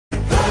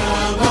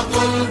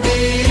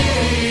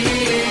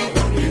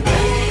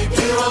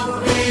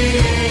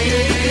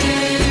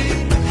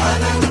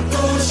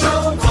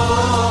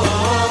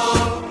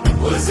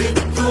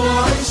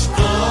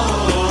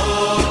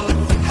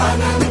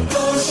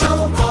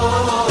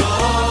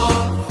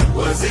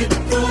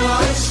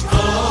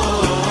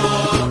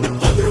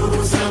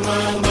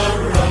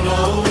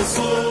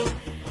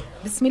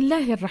بسم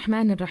الله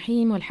الرحمن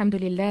الرحيم، والحمد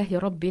لله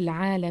رب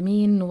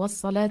العالمين،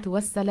 والصلاة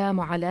والسلام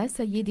على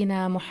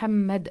سيدنا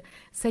محمد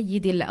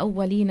سيد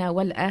الأولين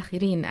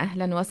والآخرين.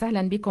 أهلا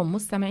وسهلا بكم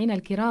مستمعينا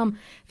الكرام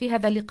في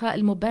هذا اللقاء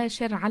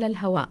المباشر على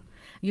الهواء.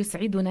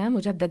 يسعدنا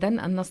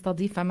مجددا أن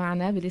نستضيف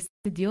معنا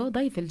بالاستديو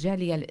ضيف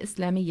الجالية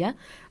الإسلامية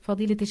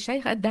فضيلة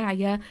الشيخ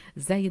الداعية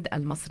زيد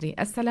المصري.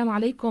 السلام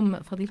عليكم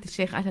فضيلة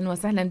الشيخ، أهلا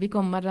وسهلا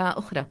بكم مرة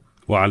أخرى.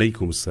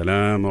 وعليكم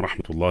السلام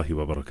ورحمة الله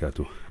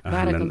وبركاته.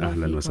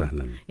 أهلا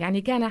وسهلا.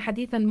 يعني كان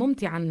حديثا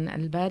ممتعا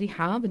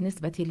البارحة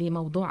بالنسبة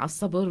لموضوع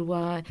الصبر،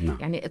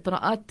 ويعني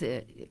إطراءات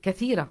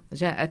كثيرة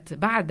جاءت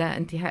بعد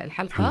انتهاء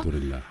الحلقة. الحمد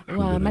لله.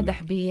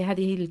 ومدح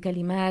بهذه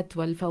الكلمات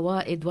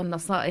والفوائد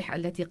والنصائح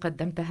التي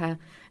قدمتها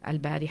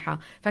البارحة،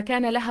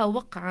 فكان لها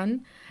وقعا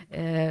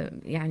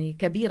يعني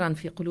كبيرا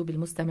في قلوب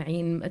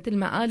المستمعين، مثل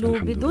ما قالوا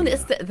بدون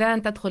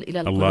استئذان تدخل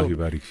إلى القلوب. الله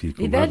يبارك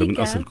فيكم، هذا من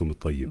أصلكم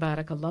الطيب.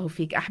 بارك الله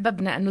فيك.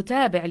 أحببنا أن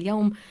نتابع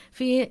اليوم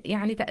في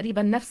يعني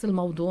تقريبا نفس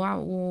الموضوع،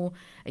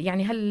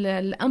 ويعني هل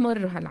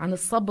الأمر عن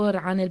الصبر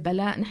عن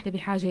البلاء نحن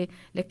بحاجة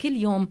لكل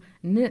يوم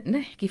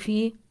نحكي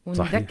فيه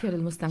ونذكر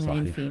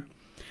المستمعين فيه.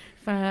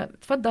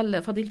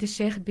 فتفضل فضيلة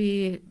الشيخ،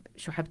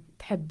 بشو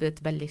تحب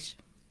تبلش؟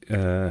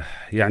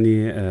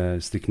 يعني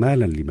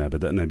استكمالا لما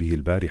بدأنا به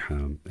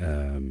البارحة،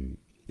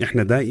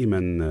 احنا دائما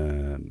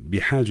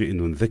بحاجة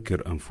انه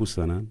نذكر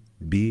انفسنا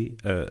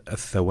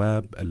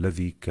بالثواب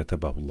الذي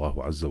كتبه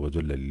الله عز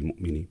وجل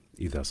للمؤمن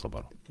اذا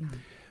صبر.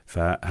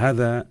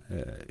 فهذا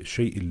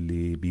الشيء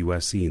اللي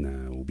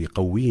بيواسينا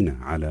وبيقوينا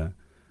على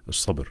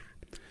الصبر،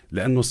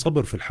 لأن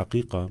الصبر في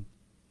الحقيقة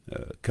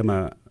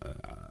كما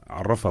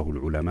عرفه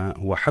العلماء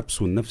هو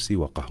حبس النفس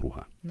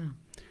وقهرها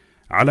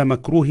على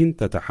مكروه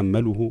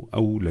تتحمله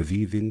أو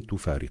لذيذ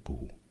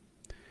تفارقه.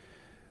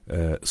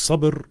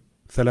 الصبر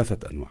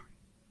ثلاثة أنواع: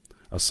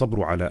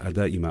 الصبر على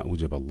أداء ما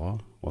أوجب الله،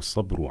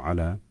 والصبر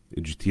على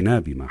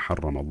اجتناب ما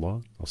حرم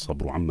الله،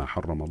 الصبر عما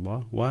حرم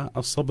الله،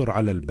 والصبر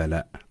على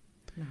البلاء،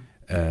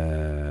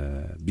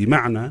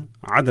 بمعنى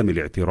عدم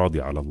الاعتراض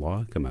على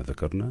الله كما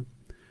ذكرنا،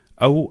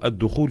 أو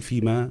الدخول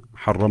فيما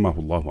حرمه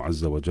الله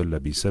عز وجل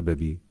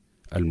بسبب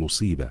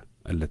المصيبة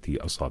التي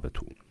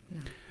أصابته.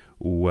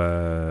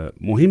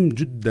 ومهم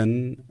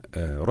جدا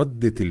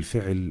ردة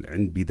الفعل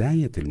عند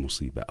بداية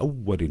المصيبة،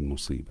 أول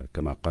المصيبة،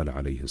 كما قال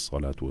عليه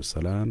الصلاة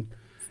والسلام: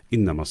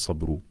 إنما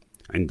الصبر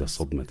عند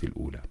الصدمة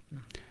الأولى.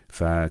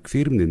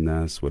 فكثير من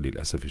الناس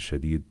وللأسف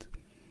الشديد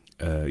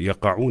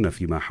يقعون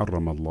فيما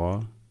حرم الله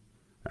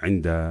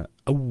عند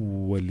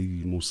أول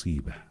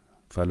المصيبة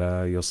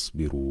فلا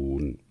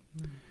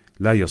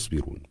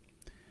يصبرون.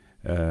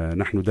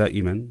 نحن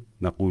دائما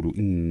نقول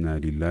إنا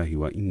لله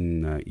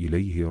وإنا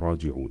إليه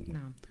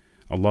راجعون.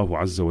 الله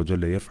عز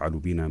وجل يفعل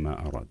بنا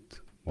ما أراد،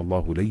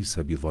 والله ليس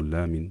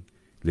بظلام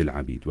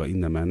للعبيد،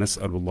 وإنما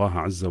نسأل الله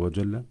عز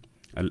وجل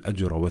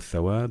الأجر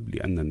والثواب،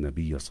 لأن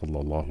النبي صلى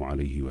الله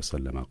عليه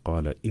وسلم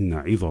قال: إن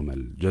عظم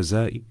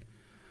الجزاء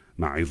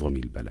مع عظم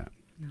البلاء.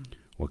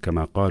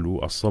 وكما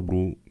قالوا: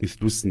 الصبر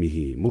مثل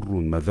اسمه مر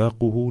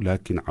مذاقه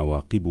لكن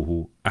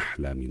عواقبه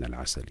أحلى من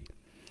العسل.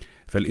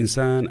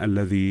 فالإنسان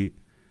الذي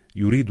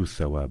يريد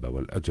الثواب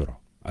والأجر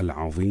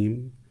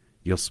العظيم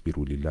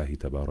يصبر لله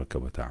تبارك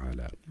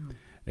وتعالى.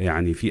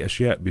 يعني في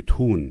أشياء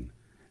بتهون،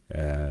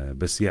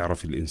 بس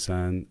يعرف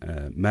الإنسان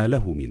ما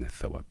له من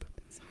الثواب.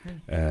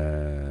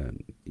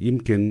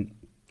 يمكن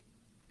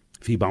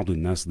في بعض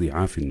الناس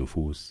ضعاف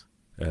النفوس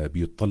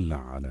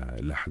بيطلع على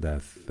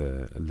الأحداث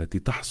التي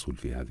تحصل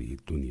في هذه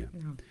الدنيا،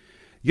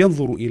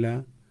 ينظر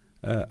إلى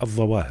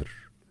الظواهر،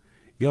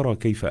 يرى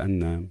كيف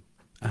أن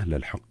أهل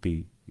الحق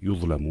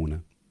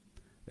يظلمون،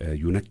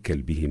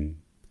 ينكل بهم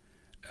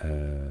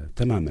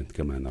تماما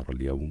كما نرى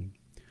اليوم،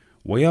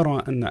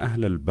 ويرى أن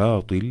أهل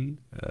الباطل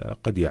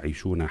قد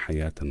يعيشون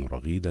حياة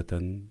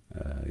رغيدة،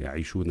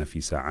 يعيشون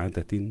في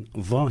سعادة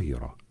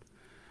ظاهرة،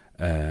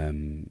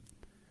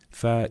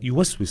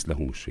 فيوسوس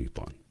لهم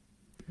الشيطان.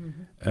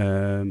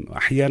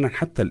 أحيانا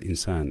حتى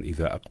الإنسان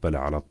إذا أقبل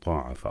على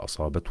الطاعة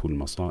فأصابته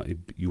المصائب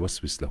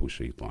يوسوس له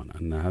الشيطان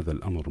أن هذا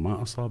الأمر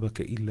ما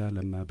أصابك إلا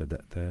لما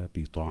بدأت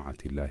بطاعة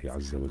الله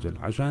عز وجل،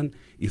 عشان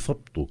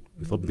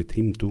يثبت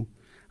همته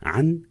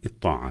عن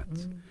الطاعات.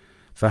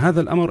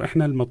 فهذا الأمر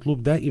إحنا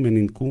المطلوب دائما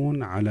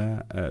نكون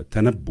على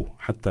تنبه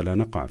حتى لا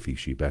نقع في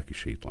شباك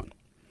الشيطان.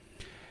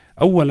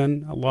 أولا،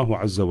 الله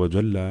عز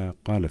وجل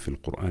قال في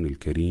القرآن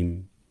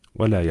الكريم: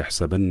 ولا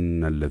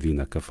يحسبن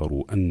الذين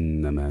كفروا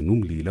أنما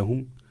نملي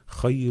لهم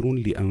خير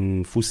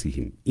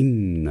لأنفسهم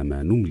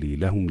إنما نملي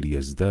لهم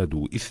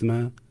ليزدادوا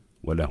إثما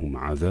ولهم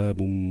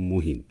عذاب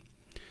مهين.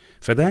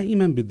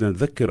 فدائما بدنا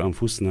نذكر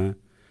أنفسنا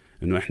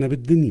أنه إحنا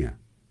بالدنيا،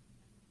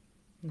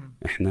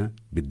 إحنا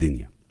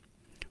بالدنيا،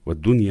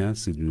 والدنيا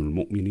سجن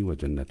المؤمن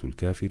وجنة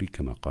الكافر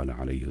كما قال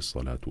عليه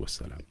الصلاة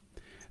والسلام.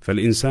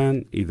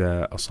 فالإنسان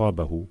إذا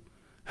أصابه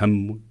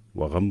هم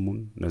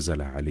وغم،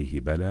 نزل عليه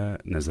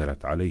بلاء،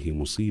 نزلت عليه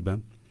مصيبة،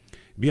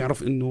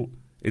 بيعرف إنه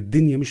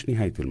الدنيا مش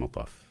نهاية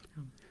المطاف.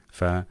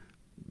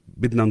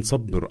 فبدنا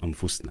نصبر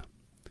أنفسنا،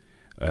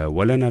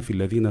 ولنا في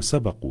الذين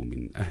سبقوا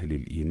من أهل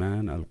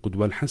الإيمان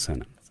القدوة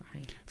الحسنة.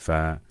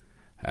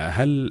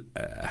 هل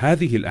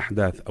هذه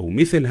الأحداث أو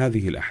مثل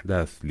هذه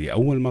الأحداث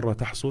لأول مرة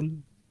تحصل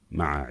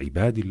مع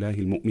عباد الله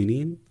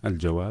المؤمنين؟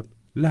 الجواب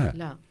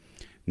لا.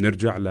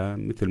 نرجع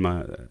لمثل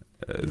ما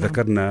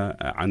ذكرنا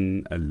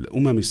عن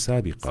الأمم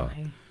السابقة.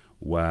 صحيح.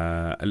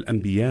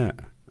 والأنبياء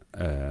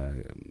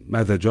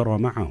ماذا جرى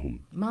معهم؟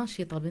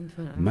 ماشطة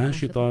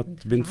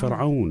بنت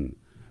فرعون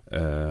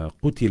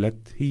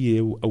قتلت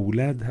هي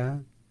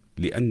وأولادها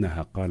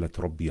لأنها قالت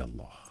ربي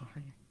الله.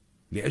 صحيح.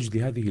 لأجل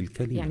هذه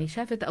الكلمة، يعني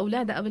شافت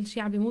أولادها قبل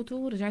شيء عم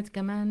بيموتوا ورجعت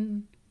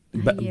كمان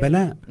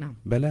بلاء. نعم.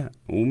 بلاء.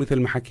 ومثل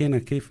ما حكينا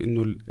كيف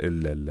إنه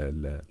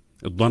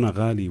الضنا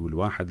غالي،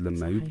 والواحد لما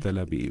صحيح.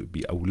 يبتلى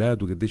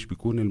بأولاده قديش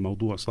بيكون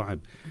الموضوع صعب.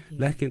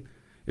 لكن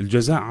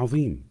الجزاء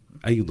عظيم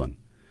أيضا.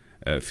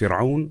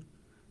 فرعون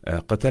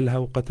قتلها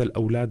وقتل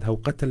أولادها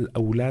وقتل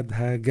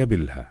أولادها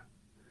قبلها،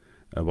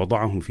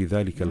 وضعهم في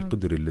ذلك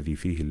القدر الذي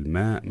فيه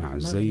الماء مع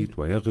الزيت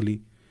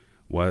ويغلي،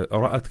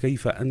 ورأت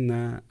كيف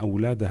أن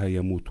أولادها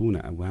يموتون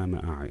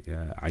أمام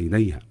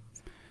عينيها.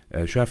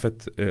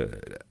 شافت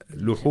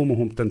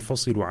لحومهم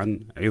تنفصل عن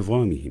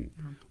عظامهم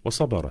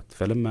وصبرت.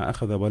 فلما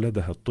أخذ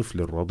ولدها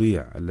الطفل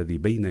الرضيع الذي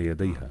بين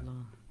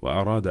يديها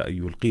وأراد أن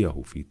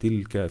يلقيه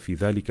في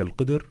ذلك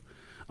القدر،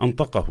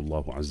 أنطقه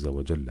الله عز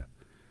وجل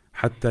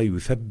حتى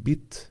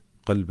يثبت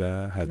قلب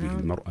هذه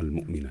المرأة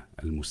المؤمنة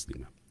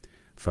المسلمة.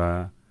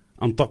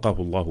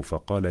 فأنطقه الله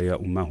فقال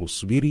يا أماه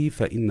اصبري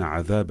فإن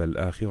عذاب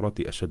الآخرة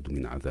أشد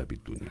من عذاب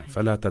الدنيا،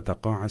 فلا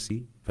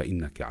تتقاعسي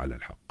فإنك على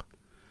الحق.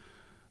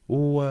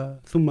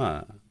 ثم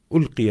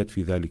ألقيت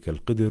في ذلك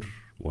القدر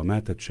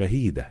وماتت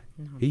شهيدة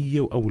هي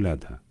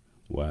وأولادها،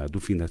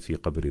 ودفنت في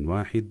قبر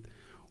واحد.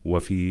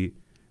 وفي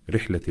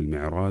رحلة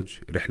المعراج،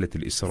 رحلة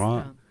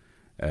الإسراء،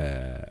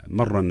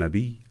 مر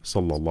النبي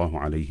صلى الله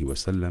عليه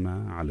وسلم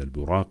على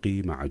البراق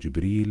مع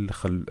جبريل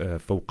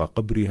فوق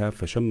قبرها،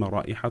 فشم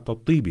رائحة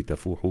الطيب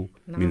تفوح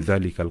من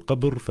ذلك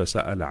القبر،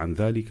 فسأل عن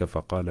ذلك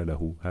فقال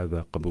له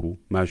هذا قبر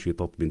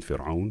ماشطة بنت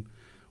فرعون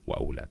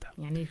وأولادها.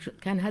 يعني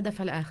كان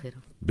هدف الآخرة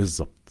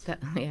بالضبط.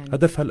 يعني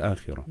هدفها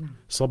الآخرة.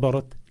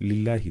 صبرت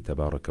لله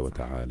تبارك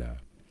وتعالى.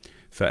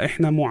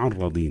 فإحنا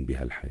معرضين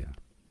بهالحياة.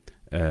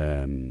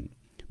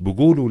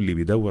 بقولوا اللي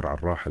بدور على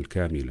الراحة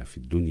الكاملة في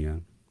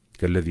الدنيا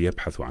كالذي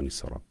يبحث عن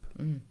السراب.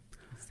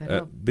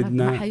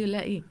 بدنا ما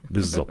حيلاقيه.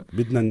 بالضبط.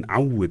 بدنا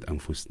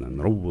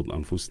نروض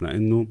أنفسنا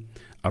إنه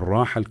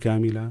الراحة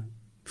الكاملة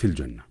في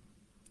الجنة.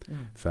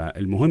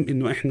 فالمهم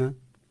إنه إحنا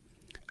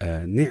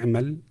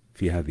نعمل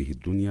في هذه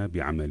الدنيا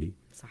بعمل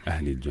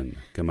أهل الجنة،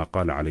 كما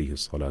قال عليه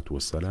الصلاة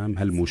والسلام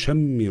هل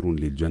مشمر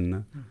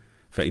للجنة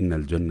فإن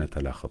الجنة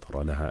لا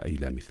خطر لها أي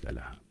لا مثل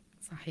لها.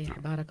 صحيح.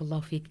 بارك الله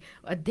فيك.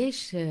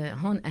 وقديش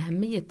هون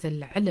أهمية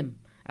العلم،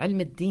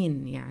 علم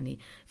الدين. يعني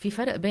في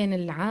فرق بين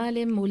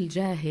العالم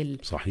والجاهل.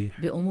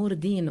 صحيح. بأمور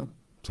دينه.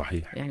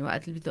 صحيح. يعني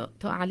وقت اللي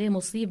بتقع عليه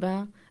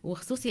مصيبة،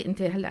 وخصوصي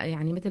انت هلا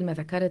يعني مثل ما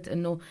ذكرت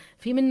انه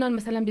في منهم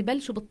مثلا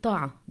ببلشوا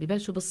بالطاعة،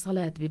 ببلشوا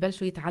بالصلاة،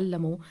 ببلشوا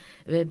يتعلموا،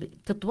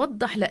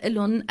 بتتوضح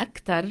لهم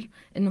اكثر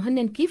انه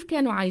هن كيف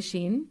كانوا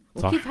عايشين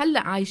وكيف هلا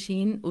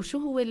عايشين، وشو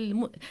هو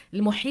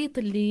المحيط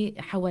اللي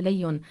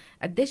حواليهم.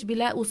 قديش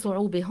بيلاقوا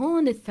صعوبة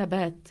هون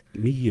الثبات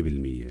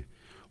 100%.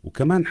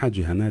 وكمان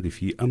حاجة هنادي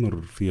في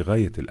أمر في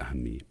غاية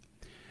الأهمية.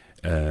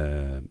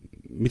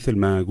 مثل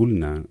ما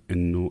قلنا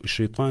إنه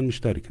الشيطان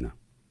مشتركنا.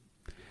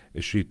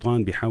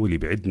 الشيطان بيحاول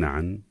يبعدنا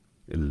عن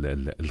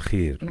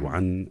الخير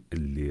وعن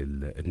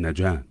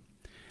النجاة،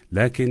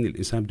 لكن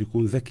الإنسان بده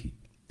يكون ذكي.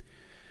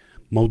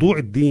 موضوع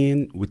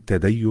الدين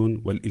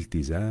والتدين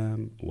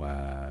والالتزام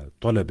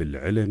وطلب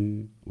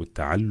العلم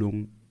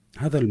والتعلم،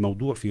 هذا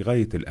الموضوع في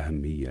غاية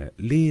الأهمية.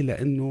 ليه؟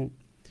 لأنه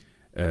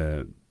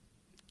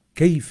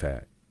كيف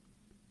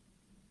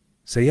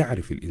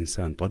سيعرف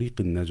الإنسان طريق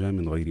النجاة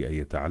من غير أن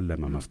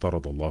يتعلم ما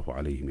افترض الله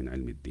عليه من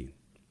علم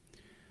الدين؟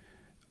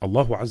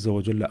 الله عز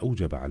وجل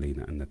أوجب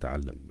علينا أن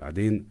نتعلم.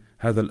 بعدين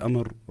هذا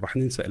الأمر رح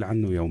نسأل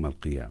عنه يوم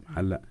القيامة.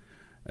 هلأ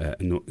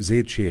أنه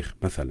زيد شيخ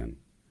مثلا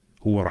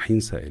هو رح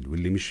ينسأل،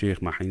 واللي مش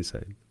شيخ ما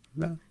حينسأل؟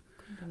 لا،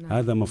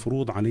 هذا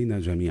مفروض علينا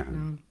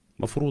جميعا.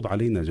 مفروض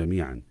علينا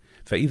جميعا.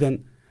 فإذا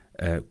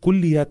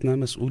كلياتنا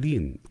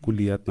مسؤولين،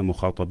 كلياتنا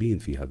مخاطبين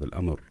في هذا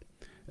الأمر.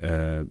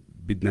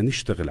 بدنا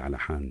نشتغل على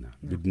حالنا،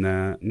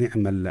 بدنا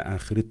نعمل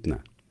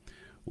لآخرتنا.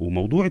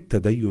 وموضوع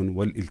التدين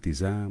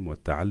والالتزام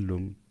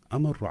والتعلم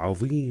أمر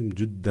عظيم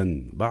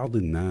جدا. بعض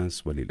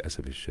الناس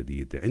وللأسف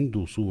الشديد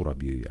عنده صورة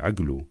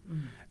بعقله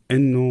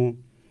أنه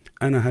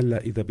أنا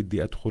هلأ إذا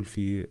بدي أدخل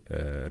في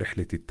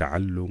رحلة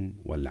التعلم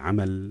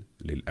والعمل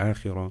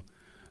للآخرة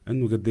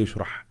أنه قديش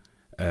رح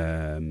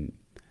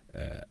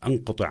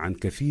أنقطع عن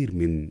كثير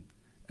من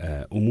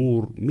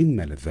أمور من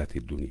ملذات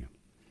الدنيا.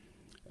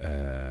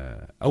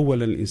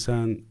 أولا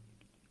الإنسان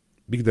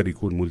بيقدر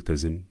يكون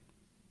ملتزم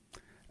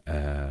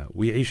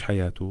ويعيش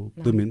حياته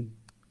ضمن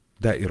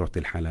دائرة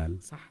الحلال.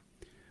 صح.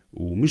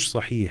 ومش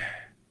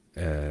صحيح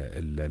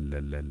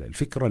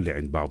الفكرة اللي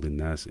عند بعض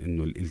الناس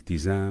إنه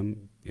الالتزام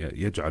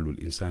يجعل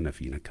الإنسان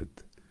في نكد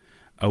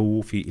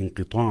أو في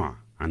انقطاع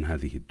عن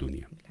هذه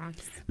الدنيا.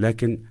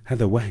 لكن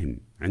هذا وهم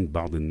عند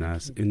بعض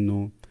الناس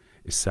إنه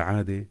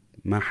السعادة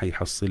ما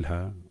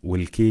حيحصلها،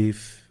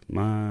 والكيف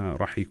ما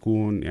راح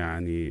يكون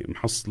يعني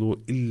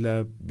محصله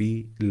إلا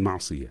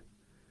بالمعصية.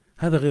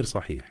 هذا غير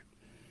صحيح.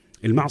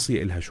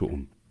 المعصية إلها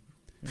شؤم،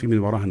 في من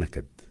وراها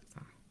نكد.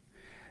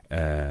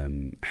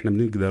 احنا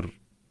بنقدر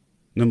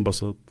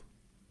ننبسط،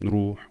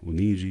 نروح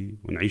ونيجي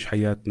ونعيش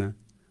حياتنا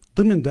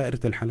ضمن دائرة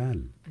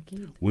الحلال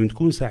أكيد.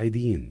 ونكون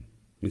سعيدين،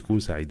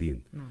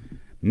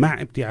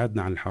 مع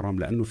ابتعادنا عن الحرام،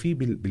 لأنه في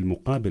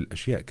بالمقابل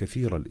أشياء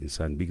كثيرة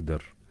الإنسان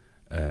بيقدر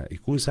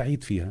يكون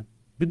سعيد فيها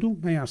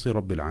بدون ما يعصي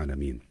رب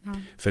العالمين.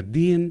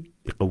 فالدين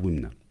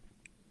يقومنا،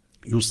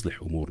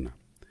 يصلح أمورنا،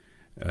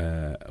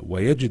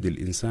 ويجد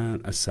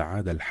الإنسان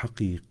السعادة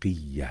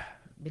الحقيقية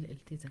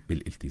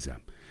بالالتزام.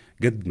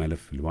 قد ما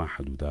لف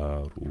الواحد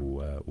ودار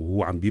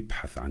وهو عم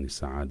بيبحث عن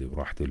السعادة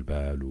وراحة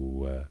البال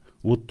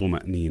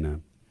والطمأنينة،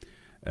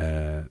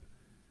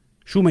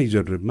 شو ما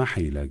يجرب ما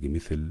حيلاقي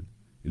مثل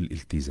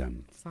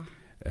الالتزام. صح.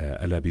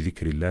 ألا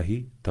بذكر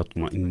الله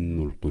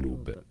تطمئن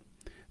القلوب.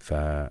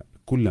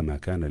 فكلما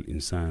كان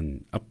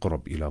الإنسان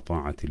أقرب إلى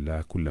طاعة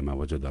الله كلما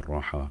وجد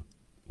الراحة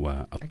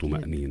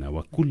والطمأنينة،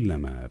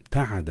 وكلما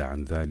ابتعد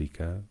عن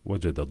ذلك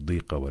وجد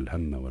الضيق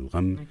والهم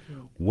والغم.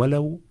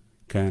 ولو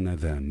كان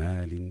ذا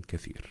مال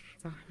كثير.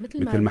 صح.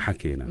 مثل ما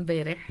حكينا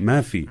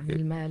ما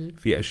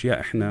في أشياء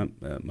إحنا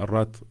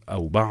مرات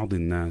أو بعض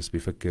الناس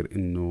بيفكر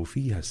إنه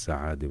فيها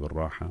السعادة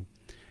والراحة،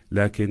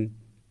 لكن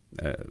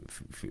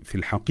في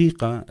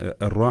الحقيقة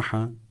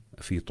الراحة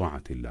في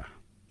طاعة الله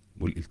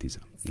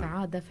والالتزام.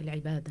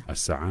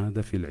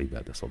 السعادة في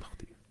العبادة.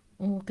 صدقتي.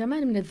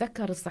 وكمان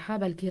بنتذكر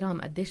الصحابة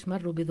الكرام قديش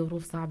مروا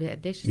بظروف صعبة،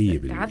 قديش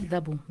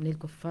تعذبوا من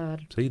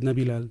الكفار. سيدنا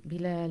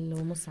بلال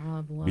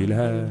ومصعب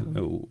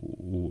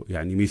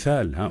يعني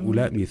مثال،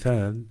 هؤلاء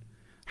مثال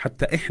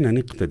حتى إحنا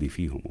نقتدي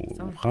فيهم،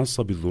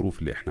 وخاصة بالظروف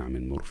اللي إحنا عم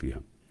نمر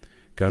فيها.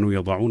 كانوا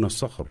يضعون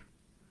الصخر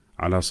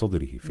على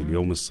صدره في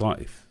اليوم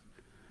الصائف،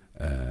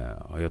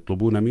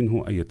 يطلبون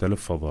منه أن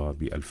يتلفظ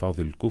بألفاظ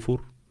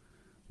الكفر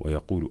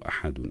ويقول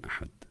أحد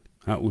أحد.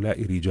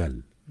 هؤلاء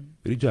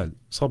رجال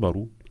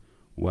صبروا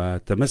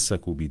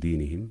وتمسكوا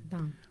بدينهم،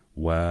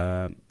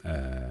 ولهم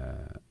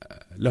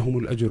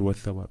الأجر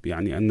والثواب.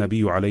 يعني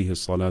النبي عليه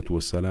الصلاة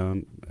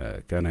والسلام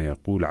كان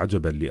يقول: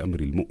 عجبا لأمر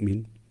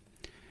المؤمن،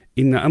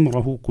 إن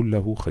أمره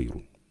كله خير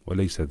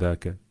وليس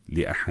ذاك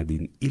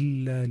لأحد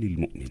إلا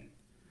للمؤمن.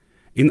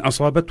 إن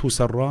أصابته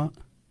سراء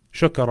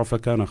شكر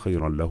فكان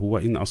خيرا له،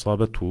 وإن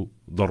أصابته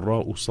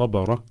ضراء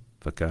صبر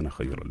فكان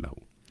خيرا له.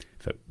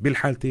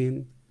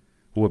 فبالحالتين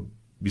هو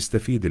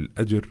بيستفيد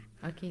الأجر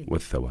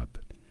والثواب.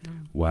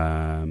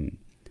 وحتى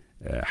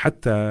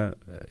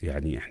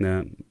يعني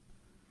إحنا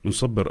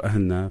نصبر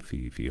أهلنا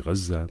في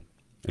غزة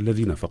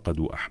الذين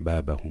فقدوا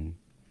أحبابهم،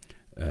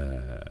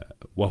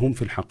 وهم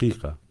في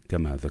الحقيقة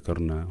كما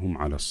ذكرنا هم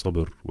على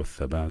الصبر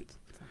والثبات.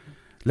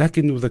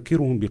 لكن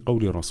نذكرهم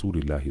بقول رسول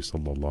الله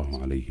صلى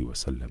الله عليه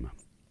وسلم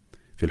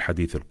في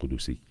الحديث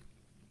القدسي،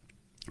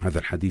 هذا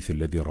الحديث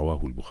الذي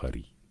رواه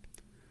البخاري.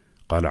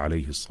 قال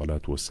عليه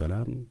الصلاة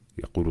والسلام: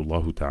 يقول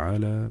الله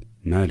تعالى: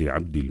 ما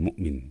لعبد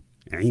المؤمن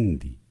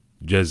عندي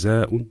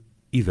جزاء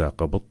إذا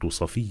قبضت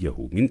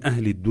صفيه من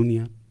أهل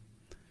الدنيا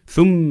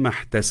ثم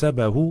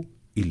احتسبه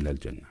إلا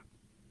الجنة.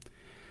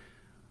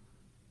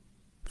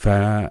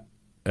 فإن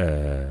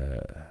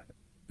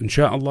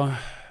شاء الله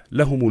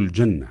لهم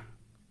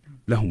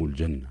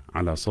الجنة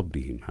على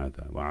صبرهم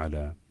هذا،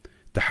 وعلى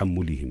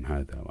تحملهم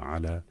هذا،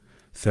 وعلى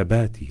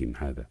ثباتهم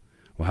هذا.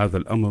 وهذا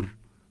الأمر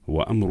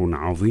هو أمر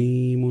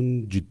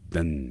عظيم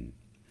جدا.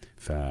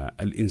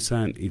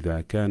 فالإنسان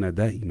إذا كان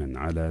دائما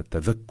على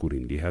تذكر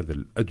لهذا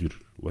الأجر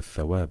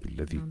والثواب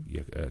الذي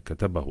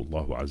كتبه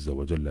الله عز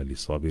وجل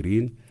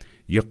للصابرين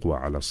يقوى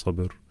على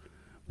الصبر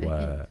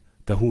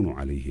وتهون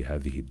عليه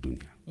هذه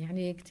الدنيا.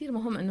 يعني كتير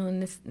مهم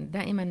أنه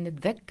دائما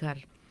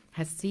نتذكر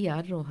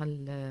هالسير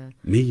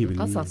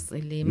وهالقصص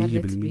اللي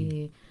مرت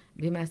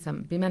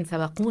بمن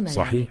سبقونا.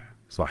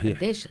 صحيح.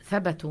 قديش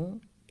ثبتوا،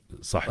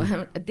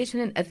 قديش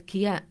هن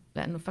أذكياء،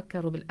 لأنه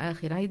فكروا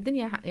بالآخرة. هاي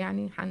الدنيا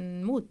يعني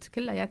حنموت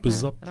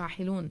كلياتنا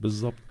راحلون.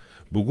 بالضبط.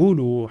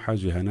 بقولوا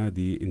حاجة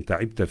هنادي: إن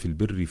تعبت في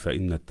البر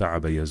فإن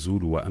التعب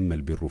يزول وأما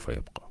البر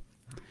فيبقى،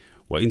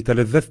 وإن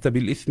تلذذت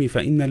بالإثم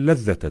فإن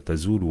اللذة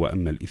تزول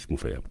وأما الإثم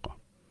فيبقى.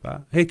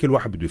 فهيك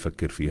الواحد بده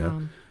يفكر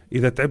فيها.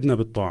 إذا تعبنا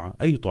بالطاعة،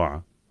 أي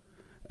طاعة،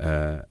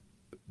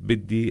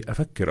 بدي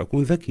أفكر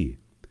أكون ذكي.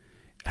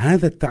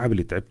 هذا التعب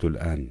اللي تعبته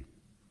الآن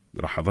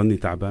راح أظني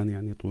تعبان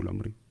يعني طول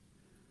عمري؟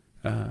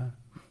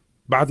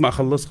 بعد ما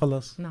أخلص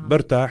خلص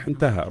برتاح،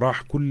 انتهى،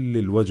 راح كل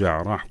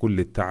الوجع، راح كل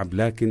التعب.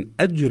 لكن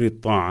أجر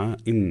الطاعة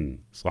إن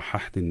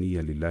صححت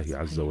النية لله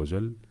عز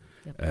وجل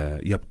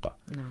يبقى.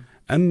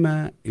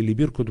 أما اللي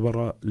بيركض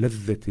وراء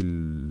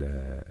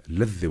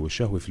اللذة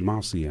والشهوة في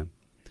المعصية،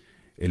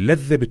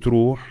 اللذة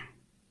بتروح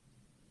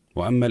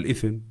وأما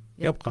الإثم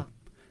يبقى.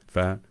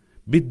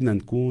 فبدنا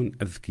نكون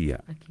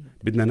أذكياء،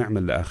 بدنا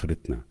نعمل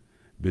لآخرتنا،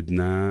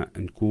 بدنا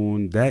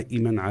نكون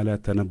دائما على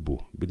تنبه،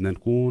 بدنا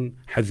نكون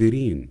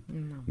حذرين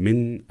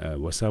من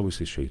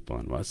وساوس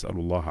الشيطان. وأسأل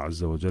الله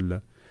عز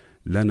وجل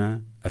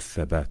لنا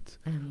الثبات.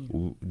 آمين.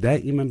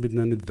 ودائما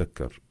بدنا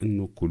نتذكر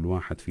أنه كل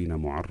واحد فينا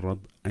معرض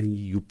أن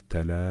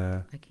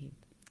يبتلى. أكيد.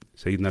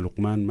 سيدنا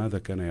لقمان ماذا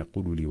كان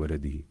يقول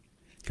لولده؟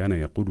 كان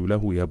يقول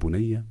له: يا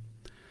بني،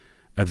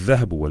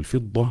 الذهب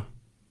والفضة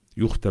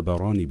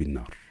يختبران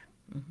بالنار،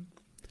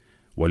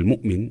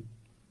 والمؤمن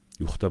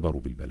يختبر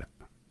بالبلاء.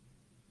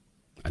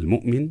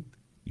 المؤمن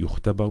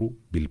يختبر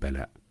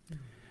بالبلاء.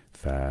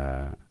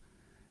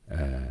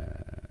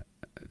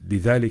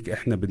 لذلك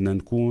احنا بدنا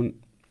نكون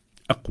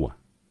أقوى،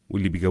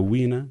 واللي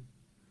بيقوينا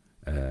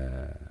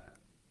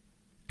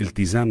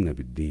التزامنا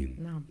بالدين.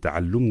 نعم.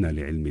 تعلمنا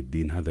لعلم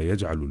الدين، هذا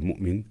يجعل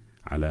المؤمن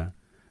على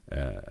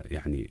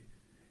يعني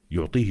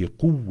يعطيه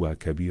قوة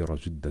كبيرة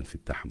جدا في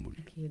التحمل.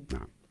 أكيد.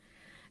 نعم.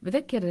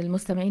 بذكر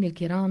المستمعين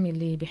الكرام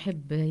اللي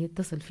بيحب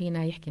يتصل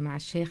فينا يحكي مع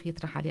الشيخ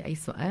يطرح عليه أي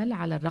سؤال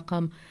على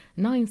الرقم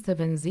 97072747.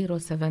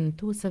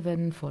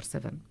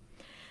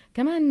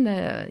 كمان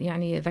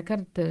يعني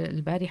ذكرت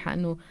البارحة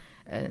أنه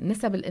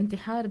نسب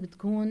الانتحار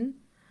بتكون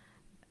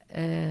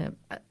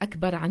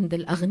أكبر عند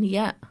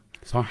الأغنياء.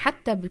 صح.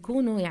 حتى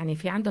بيكونوا يعني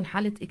في عندهم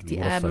حالة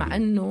اكتئاب مع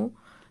أنه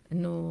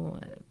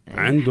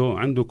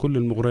عنده كل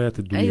المغريات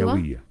الدنيوية.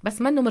 أيوة،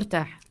 بس منه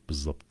مرتاح.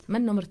 بالضبط،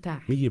 منه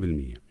مرتاح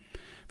 100%.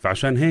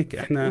 فعشان هيك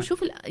احنا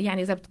وشوف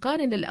يعني إذا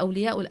بتقارن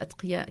الأولياء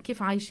والأتقياء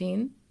كيف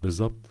عايشين.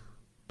 بالضبط.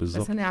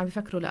 بس هن عم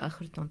يفكروا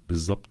لآخرتهم.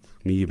 بالضبط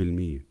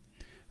 100%.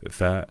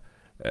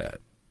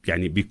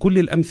 يعني بكل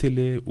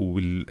الأمثلة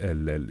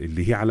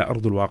واللي هي على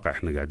أرض الواقع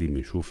احنا قاعدين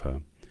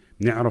بنشوفها،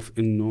 نعرف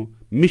إنه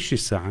مش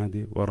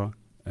السعادة وراء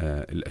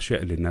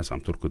الأشياء اللي الناس عم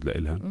تركض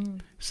لإلها.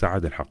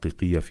 السعادة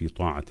الحقيقية في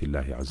طاعة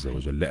الله عز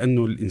وجل،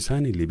 لأنه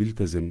الإنسان اللي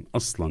بيلتزم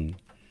أصلا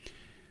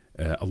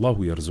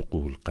الله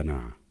يرزقه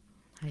القناعة.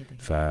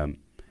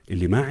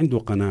 فاللي ما عنده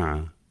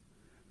قناعة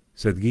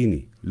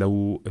صدقيني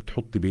لو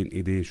تحط بين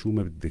إيديه شو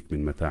ما بدك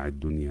من متاع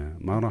الدنيا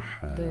ما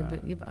راح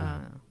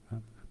يبقى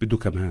بده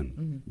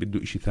كمان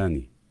بده إشي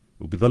ثاني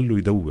وبيضلوا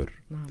يدور.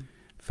 نعم.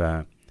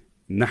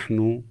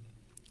 فنحن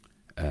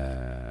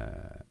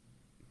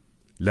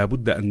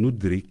لابد أن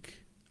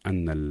ندرك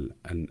أن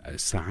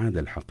السعادة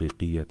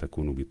الحقيقية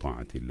تكون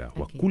بطاعة الله.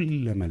 أكيد.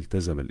 وكلما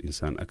التزم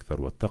الإنسان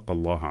أكثر واتقى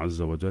الله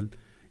عز وجل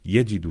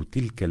يجد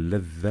تلك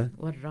اللذة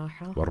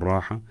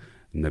والراحة.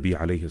 النبي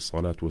عليه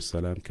الصلاة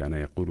والسلام كان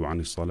يقول عن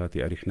الصلاة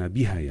أرحنا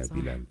بها يا صح.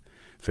 بلال.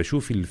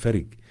 فشوف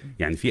الفرق.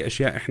 يعني في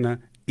أشياء إحنا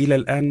إلى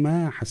الآن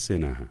ما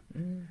حسيناها.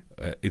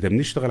 إذا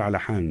بنشتغل على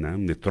حالنا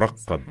بنترقب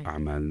صحيح.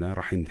 أعمالنا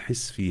راح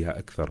نحس فيها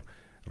أكثر،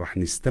 راح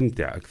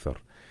نستمتع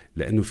أكثر،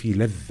 لأنه في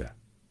لذة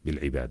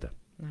بالعبادة.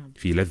 نعم.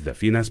 في لذة.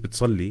 في ناس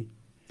بتصلي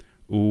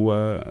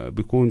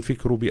وبيكون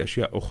فكره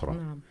بأشياء أخرى.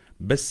 نعم.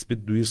 بس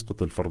بده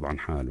يسقط الفرض عن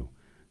حاله،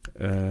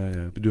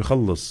 بده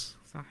يخلص.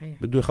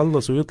 صحيح. بده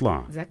يخلص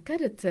ويطلع.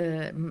 ذكرت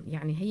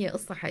يعني هي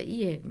قصة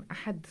حقيقية،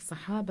 أحد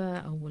الصحابة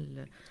أو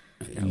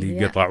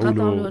اللي قطعوا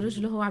له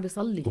رجله وهو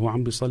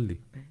عم بيصلي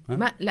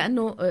ما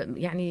لأنه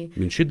يعني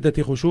من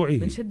شدة خشوعه،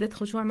 من شدة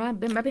خشوع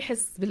ما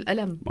بيحس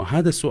بالألم.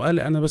 هذا السؤال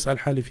أنا بسأل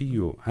حالي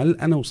فيه، هل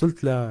أنا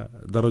وصلت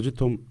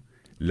لدرجتهم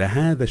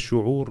لهذا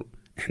الشعور؟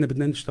 إحنا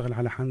بدنا نشتغل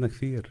على حالنا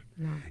كثير.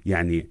 نعم.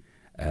 يعني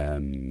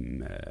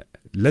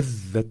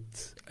لذة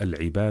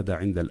العبادة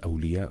عند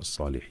الأولياء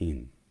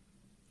الصالحين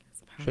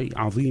شيء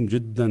عظيم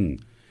جدا.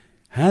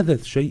 هذا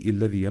الشيء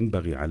الذي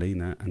ينبغي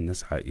علينا أن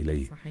نسعى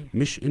إليه. صحيح.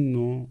 مش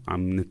إنه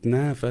عم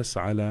نتنافس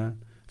على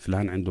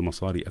فلان عنده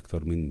مصاري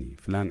أكثر مني،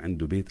 فلان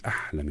عنده بيت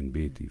أحلى من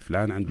بيتي،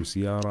 فلان عنده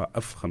سيارة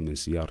أفخم من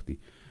سيارتي.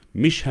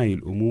 مش هاي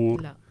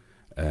الأمور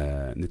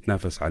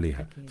نتنافس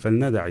عليها. أكيد.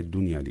 فلندع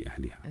الدنيا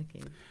لأهلها.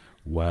 أكيد.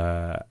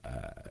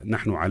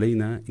 ونحن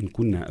علينا إن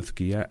كنا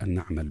أذكياء أن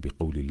نعمل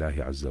بقول الله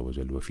عز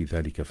وجل وفي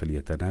ذلك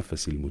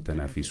فليتنافس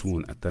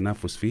المتنافسون.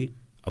 التنافس في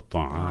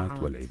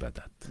الطاعات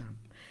والعبادات. نعم.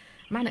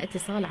 معنا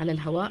اتصال على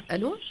الهواء.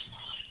 ألو.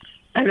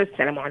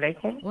 السلام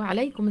عليكم.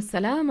 وعليكم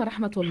السلام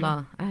ورحمة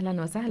الله.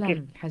 أهلا وسهلا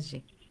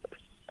الحجي.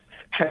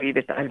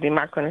 حبيبة قلبي،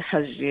 معكم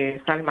الحج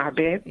سلمى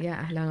عبيد. يا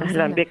أهلا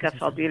وسهلا. أهلا بك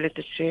فضيلة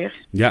الشيخ.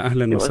 يا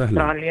أهلا وسهلا.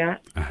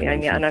 أستراليا.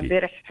 يعني أنا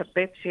امبارح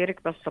حبيت شارك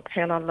بس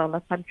سبحان الله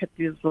ما سمحت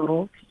لي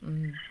الظروف.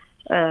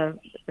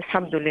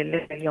 الحمد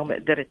لله اليوم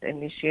قدرت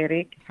إني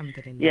شارك. الحمد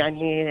لله.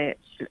 يعني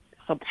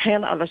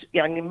سبحان الله،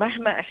 يعني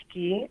مهما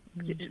أحكي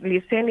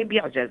لساني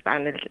بيعجز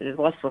عن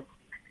الوصف.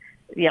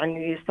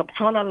 يعني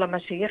سبحان الله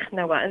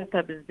مشايخنا وأنت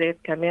بالذات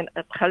كمان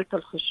أدخلت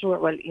الخشوع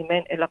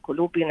والإيمان إلى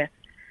قلوبنا.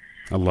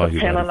 الله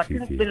سبحان الله. يبارك فيك.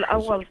 كنت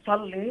بالأول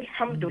صلي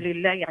الحمد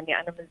لله، يعني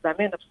أنا من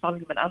زمان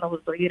بصلي من أنا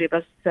وصغيرة،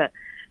 بس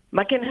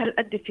ما كان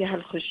هالقد في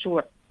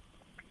هالخشوع.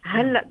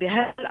 هلأ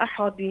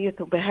بهالأحاديث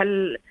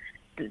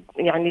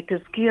يعني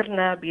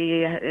تذكيرنا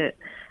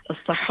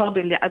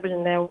بالصحابة اللي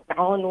قبلنا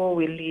وعانوا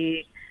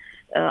واللي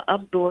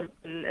قضوا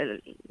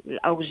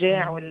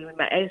الأوجاع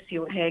والمآسي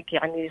وهيك،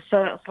 يعني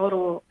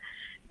صاروا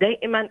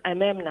دائما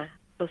أمامنا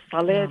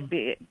بالصلاة.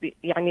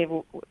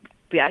 يعني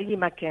بأي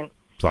مكان.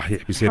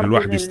 صحيح. بيصير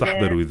الواحد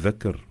يستحضر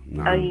ويتذكر.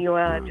 نعم.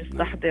 أيوة.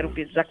 يستحضر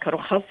ويتذكر،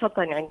 وخاصة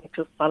يعني في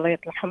الصلاة.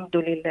 الحمد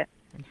لله.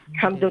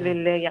 الحمد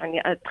لله.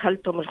 يعني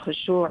أدخلتم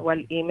الخشوع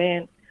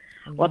والإيمان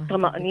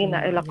والطمأنينة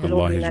إلى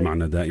قلوبنا. الله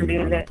يجمعنا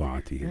دائما على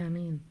طاعته.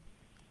 آمين.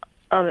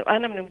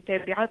 أنا من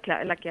المتابعات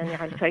لك يعني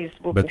على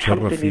الفيسبوك.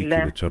 بتشرف فيك،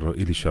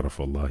 إلي شرف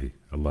والله،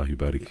 الله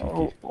يبارك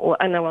فيك.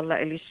 وأنا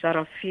والله إلي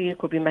الشرف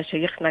فيك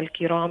وبمشايخنا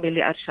الكرام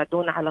اللي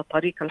أرشدونا على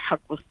طريق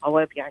الحق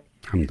والصواب يعني.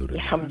 الحمد لله.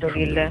 الحمد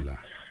لله.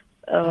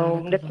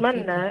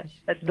 ونتمنى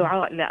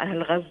الدعاء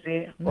لأهل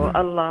غزة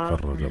والله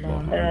فرج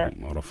الله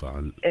ورفع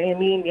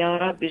آمين يا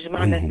رب،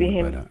 يجمعنا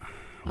بهم،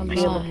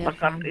 الله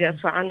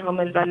يرفع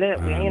عنهم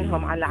البلاء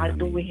ويعينهم على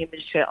عدوهم إن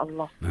شاء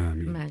الله.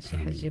 آمين. ماشي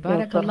حجي،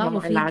 بارك الله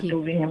فيك. على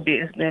عدوهم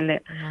بإذن الله.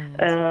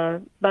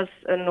 بس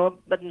إنه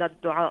بدنا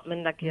الدعاء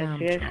منك يا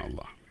شيخ، إن شاء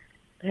الله.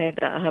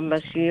 هذا أهم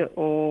شيء.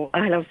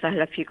 وأهلا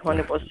وسهلا فيك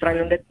هون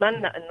بأسرائيل،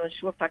 ونتمنى إنه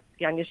نشوفك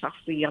يعني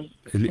شخصيا.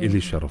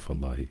 إلي شرف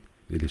والله،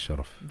 إلي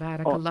شرف.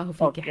 بارك الله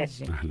فيك يا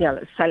حجي.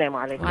 يلا السلام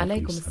عليكم.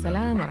 وعليكم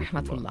السلام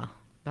ورحمة الله.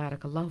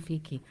 بارك الله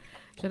فيكي.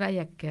 شو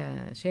رأيك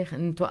شيخ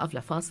إن توقف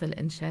لفاصل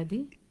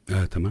إنشادي؟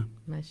 تمام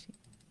ماشي.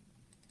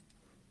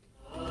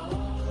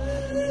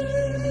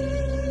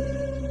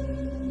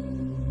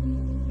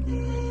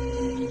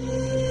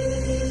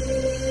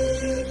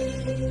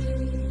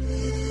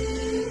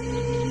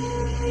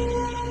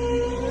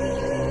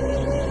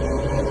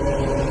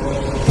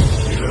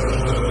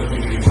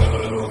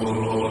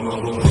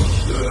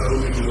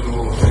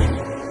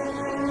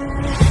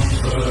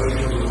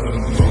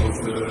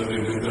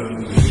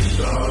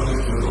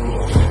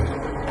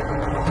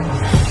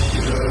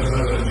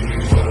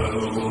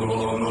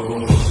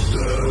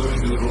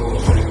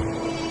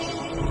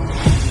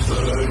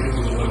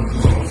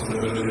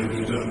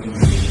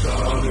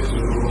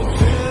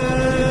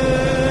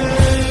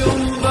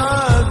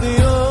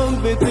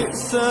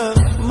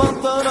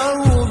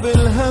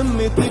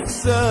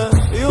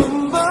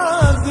 يوم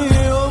بعد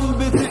يوم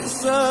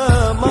بتقسى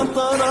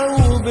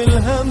مطرة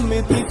وبالهم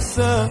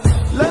تكسى،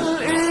 لا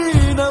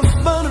لقينا في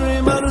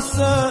بر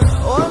مرسى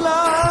ولا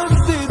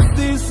عدت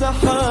دي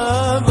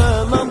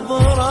سحابة،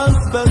 نظرة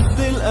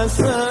تبدل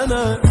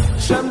أسانا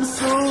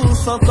شمس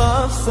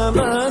وسطع في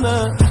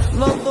سمانا،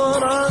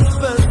 نظرة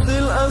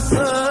تبدل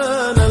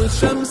أسانا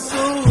الشمس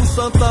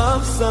وسطع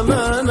في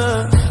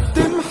سمانا،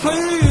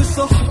 تمحي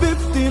صحب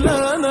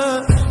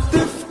ابتلانا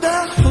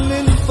تفتح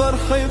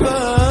للفرح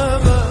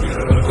بابا.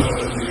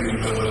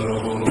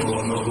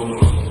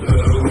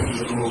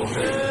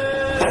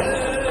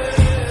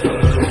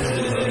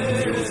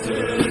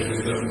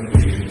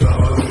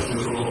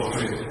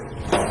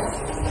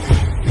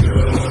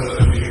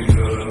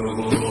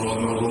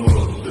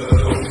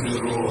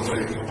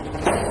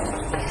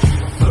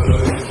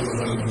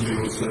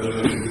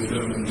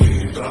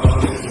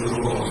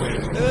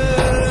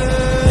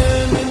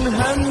 من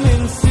هم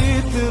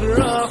نسيت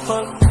الراحة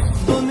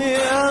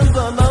دنيا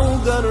ضنا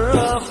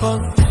وجراحة،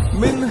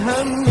 من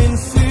هم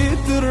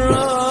نسيت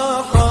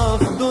الراحة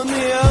في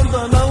دنيا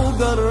ضنا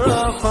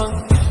وجراحة،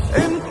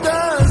 انت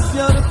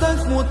زيارتك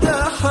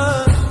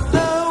متاحة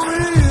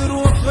داوي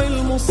روح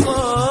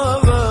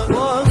المصابة،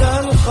 وهذا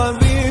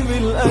الحبيب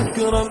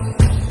الأكرم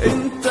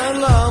انت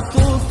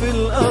العطوف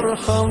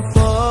الأرحم،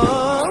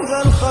 طه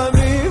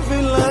الحبيب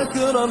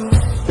الأكرم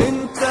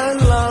انت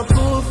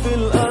العطوف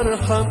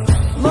الأرحم،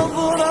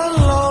 نظرة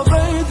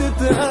العبيد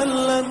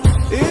تألم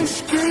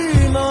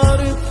يشكي نار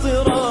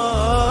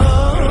اضطراب.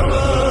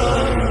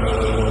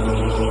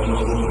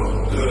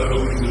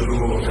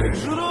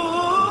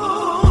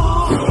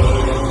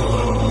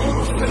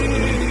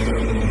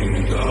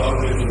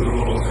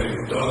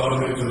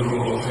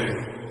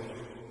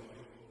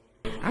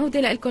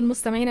 عودة لكم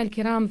مستمعينا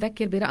الكرام،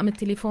 ذكر برقم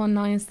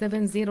التليفون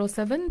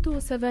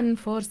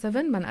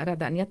 97072747 من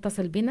أراد أن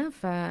يتصل بنا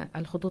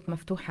فالخطوط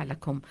مفتوحة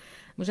لكم.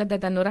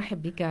 مجددا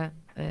نرحب بك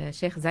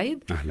شيخ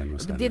زيد. أهلا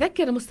وسهلا. بدي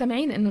أذكر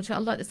المستمعين أنه إن شاء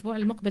الله الأسبوع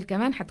المقبل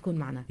كمان حتكون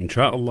معنا إن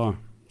شاء الله،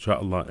 إن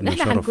شاء الله.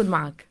 نحن حنكون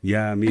معك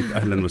يا ميت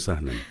أهلا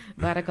وسهلا.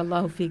 بارك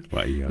الله فيك.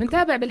 وإياكم.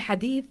 نتابع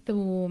بالحديث،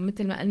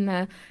 ومثل ما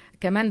قلنا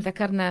كمان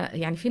ذكرنا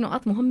يعني في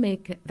نقاط مهمة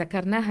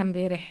ذكرناها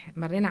امبارح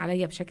مرينا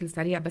عليها بشكل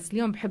سريع، بس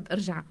اليوم بحب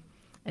أرجع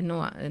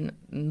إنه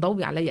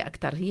نضوي عليها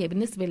أكتر. هي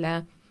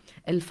بالنسبة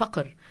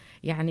للفقر،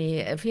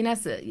 يعني في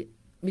ناس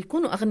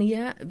بيكونوا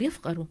أغنياء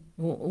بيفقروا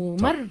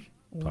ومر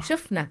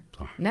وشفنا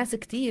ناس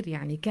كتير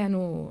يعني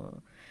كانوا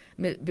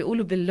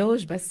بيقولوا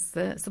باللوج، بس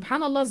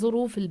سبحان الله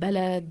ظروف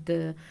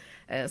البلد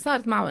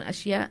صارت معهم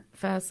أشياء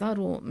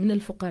فصاروا من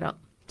الفقراء.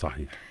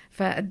 صحيح.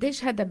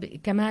 فقديش هذا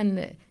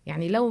كمان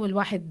يعني لو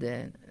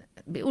الواحد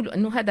بيقولوا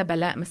إنه هذا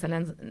بلاء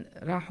مثلا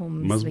راحوا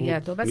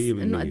مصرياته، بس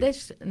إنه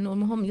قديش إنه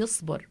مهم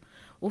يصبر.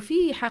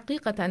 وفي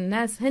حقيقة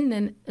الناس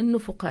هن إنه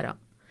فقراء،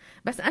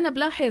 بس أنا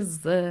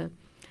بلاحظ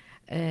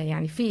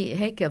يعني في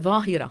هيك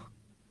ظاهرة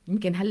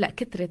يمكن هلأ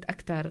كترت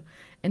أكتر،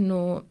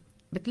 إنه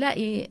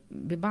بتلاقي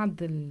ببعض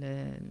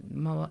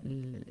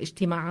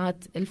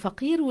الاجتماعات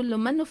الفقير واللي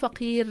منه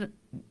فقير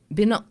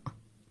بنق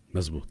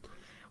مزبوط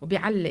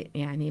وبيعلق،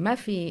 يعني ما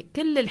في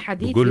كل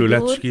الحديث بقول له لا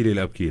تشكيلي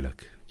لا أبكي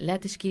لك، لا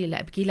تشكيلي لا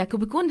أبكي لك،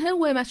 وبيكون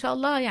هو ما شاء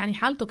الله يعني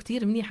حالته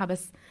كتير منيحة،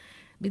 بس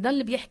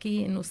بيضل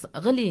بيحكي إنه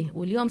غلي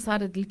واليوم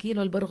صارت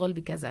الكيلو البرغل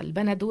بكذا،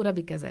 البندورة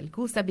بكذا،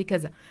 الكوسة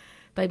بكذا.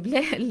 طيب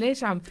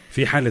ليش عم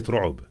في حالة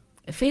رعب،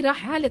 في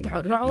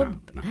حالة رعب.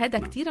 نعم. هذا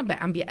كتير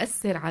عم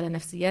بيأثر على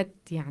نفسيات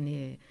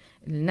يعني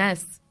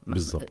الناس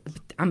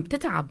بالضبط. عم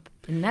تتعب،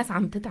 الناس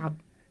عم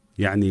تتعب.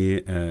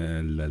 يعني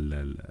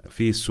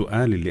في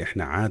السؤال اللي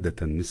احنا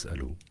عادة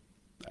نسأله،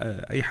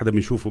 اي حدا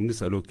بنشوفه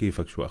بنسأله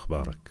كيفك، شو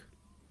اخبارك،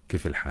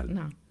 كيف الحال.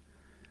 نعم.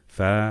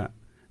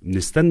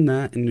 فبنستنى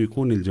انه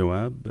يكون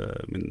الجواب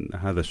من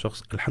هذا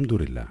الشخص الحمد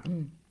لله.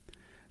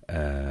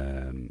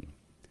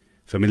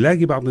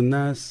 فبنلاقي بعض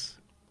الناس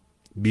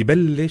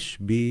بيبلش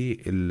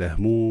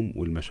بالهموم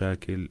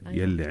والمشاكل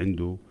يلي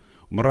عنده،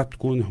 ومرات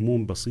تكون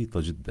هموم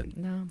بسيطة جدا.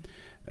 نعم.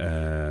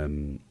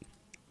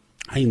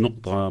 هاي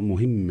النقطة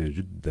مهمة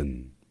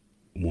جدا،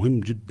 مهم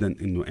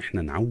جدا انه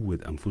احنا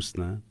نعود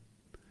انفسنا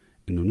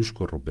انه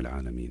نشكر رب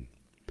العالمين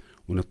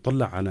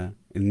ونطلع على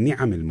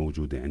النعم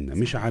الموجودة عندنا،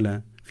 مش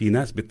على، في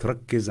ناس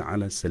بتركز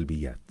على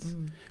السلبيات،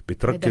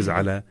 بتركز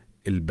على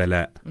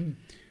البلاء.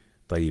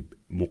 طيب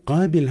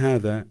مقابل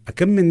هذا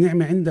أكم من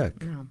نعمة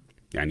عندك؟ نعم.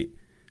 يعني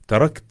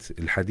تركت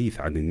الحديث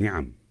عن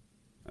النعم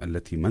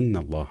التي من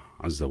الله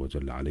عز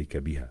وجل عليك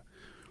بها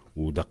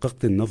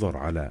ودققت النظر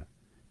على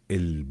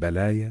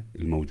البلايا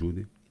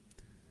الموجودة.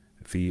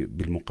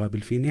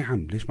 بالمقابل في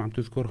نعم، ليش ما عم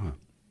تذكرها؟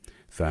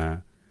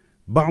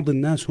 فبعض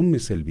الناس هم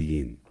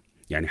سلبيين،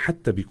 يعني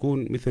حتى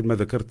بيكون مثل ما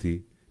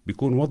ذكرتي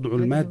بيكون وضعه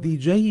المادي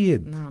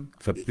جيد. نعم.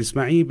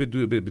 فبتسمعيه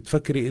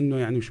بتفكري انه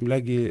يعني مش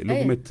ملاقي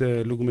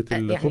لقمة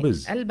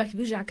الخبز، يعني قلبك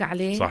بيوجعك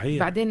عليه. صحيح.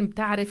 بعدين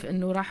بتعرف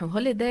انه راحوا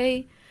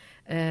هوليداي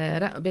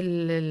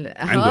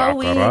عنده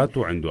عقارات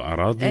وعنده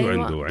أراضي.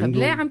 أيوة. وعنده طب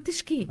ليه عم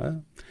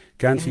تشكي؟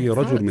 كان في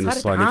رجل من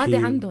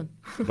الصالحين عندهم.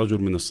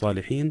 رجل من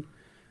الصالحين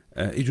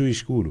اجوا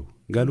يشكوا له،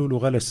 قالوا له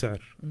غلى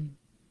السعر،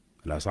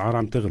 الأسعار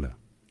عم تغلى،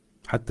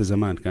 حتى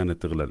زمان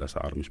كانت تغلى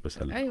الأسعار مش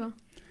بس هلا. أيوة.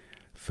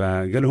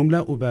 فقال لهم لا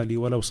أبالي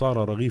ولو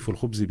صار رغيف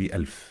الخبز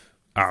ب1000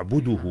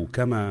 أعبده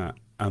كما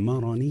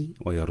أمرني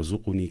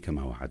ويرزقني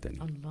كما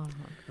وعدني. الله أكبر.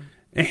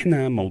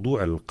 إحنا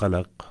موضوع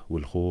القلق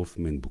والخوف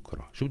من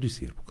بكرة، شو بده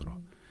يصير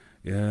بكرة؟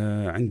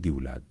 عندي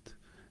أولاد،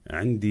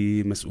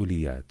 عندي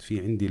مسؤوليات، في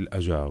عندي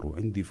الأجار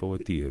وعندي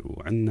فواتير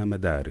وعندنا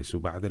مدارس،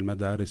 وبعد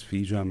المدارس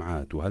في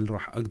جامعات، وهل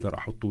راح أقدر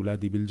أحط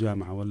أولادي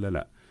بالجامعة ولا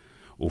لا؟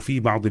 وفي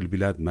بعض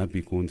البلاد ما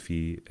بيكون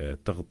في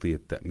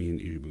تغطية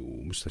تأمين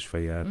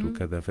ومستشفيات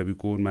وكذا،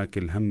 فبيكون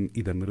ماكل هم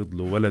إذا مرض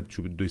له ولد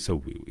شو بده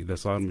يسوي، وإذا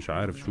صار مش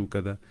عارف شو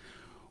كذا،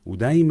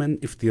 ودايما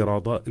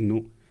افتراضات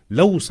إنه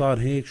لو صار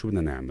هيك شو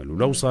بدنا نعمل،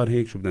 ولو صار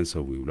هيك شو بدنا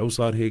نسوي، ولو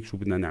صار هيك شو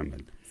بدنا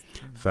نعمل.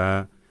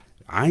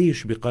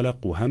 فعايش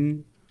بقلق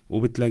وهم،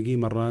 وبتلاقيه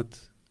مرات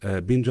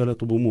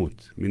بينجلط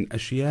وبموت من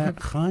أشياء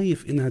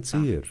خايف إنها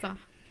تصير. صح.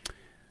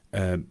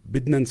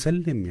 بدنا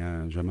نسلم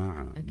يا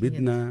جماعة. أكيد.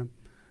 بدنا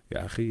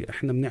يا أخي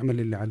إحنا بنعمل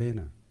اللي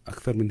علينا،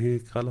 أكثر من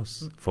هيك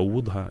خلص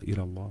فوضها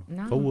إلى الله.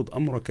 نعم. فوض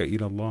أمرك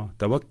إلى الله،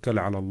 توكل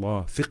على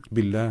الله، ثق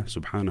بالله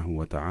سبحانه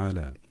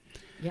وتعالى.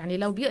 يعني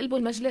لو بيقلبوا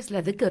المجلس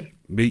لذكر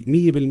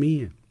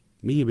 100%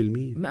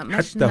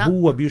 حتى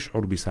هو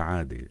بيشعر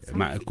بسعادة. صح.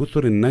 مع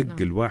كثر النق نعم.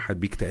 الواحد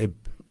بيكتئب.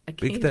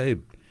 أكيد.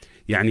 بيكتئب.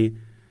 يعني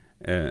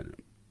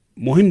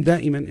مهم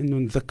دائما أنه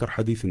نتذكر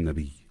حديث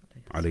النبي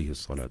عليه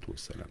الصلاة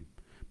والسلام: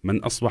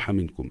 من أصبح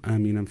منكم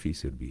آمنا في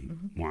سربه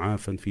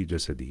معافا في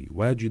جسده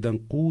واجدا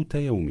قوت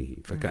يومه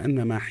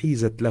فكأنما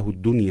حيزت له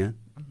الدنيا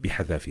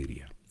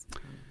بحذافيرها.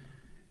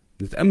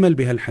 نتأمل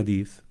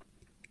بهالحديث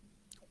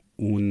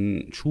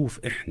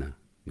ونشوف إحنا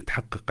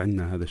متحقق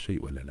عنا هذا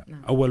الشيء ولا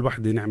لا. أول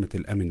وحدة نعمة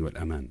الأمن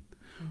والأمان،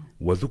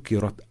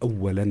 وذكرت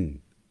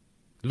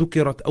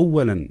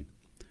أولا.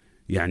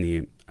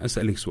 يعني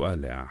أسألك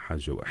سؤال يا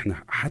حاجة،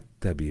 وإحنا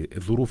حتى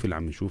بالظروف اللي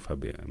عم نشوفها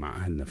مع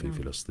أهلنا في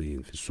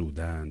فلسطين، في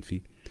السودان،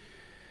 في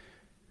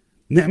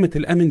نعمة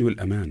الأمن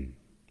والأمان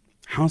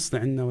حاصلة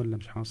عنا ولا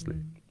مش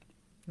حاصلة؟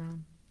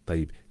 نعم.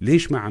 طيب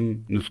ليش ما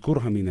عم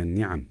نذكرها من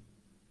النعم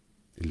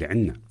اللي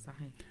عنا؟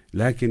 صحيح.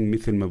 لكن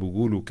مثل ما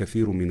بيقولوا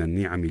كثير من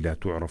النعم لا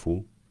تعرف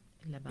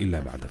إلا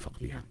بعد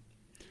فقدها.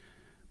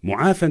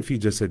 معافا في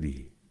جسده،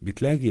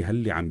 بتلاقي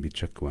هاللي عم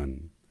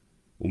بيتشكون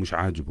ومش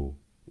عاجبه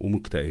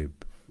ومكتئب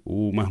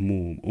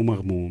ومهموم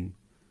ومغموم،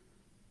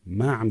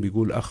 ما عم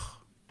بيقول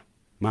أخ،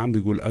 ما عم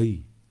بيقول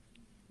أي.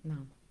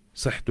 نعم.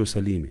 صحته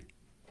سليمة.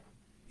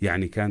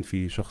 يعني كان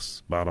في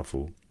شخص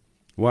بعرفه،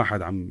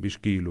 واحد عم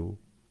بيشكيله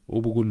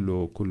وبقول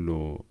له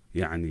كله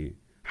يعني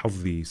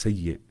حظي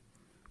سيء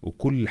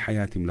وكل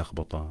حياتي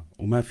ملخبطة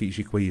وما في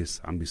إشي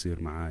كويس عم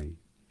بيصير معاي.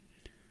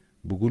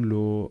 بقول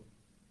له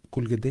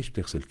كل قديش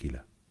بتغسل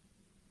كلى؟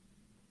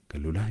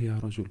 قال له لا يا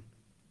رجل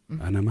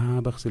أنا ما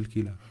بغسل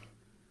كلى.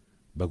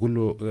 بقول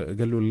له،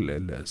 قال له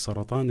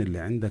السرطان اللي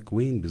عندك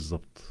وين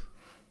بالضبط؟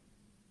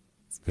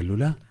 قال له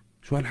لا،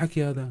 شو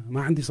هالحكي هذا،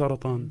 ما عندي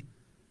سرطان.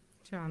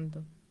 شو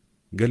عنده؟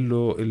 قال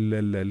له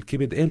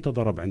الكبد ايمتى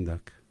ضرب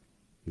عندك؟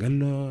 قال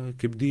له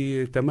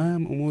كبدي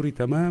تمام، اموري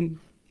تمام،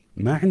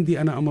 ما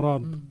عندي انا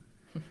امراض.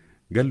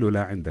 قال له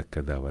لا عندك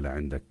كذا ولا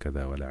عندك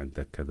كذا ولا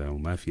عندك كذا،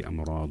 وما في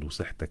امراض،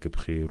 وصحتك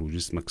بخير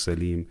وجسمك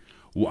سليم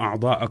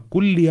واعضائك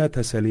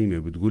كلياتها سليمه.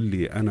 بتقول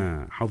لي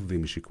انا حظي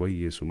مش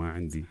كويس وما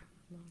عندي؟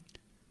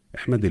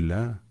 احمد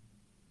الله،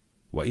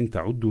 وان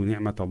تعدوا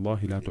نعمه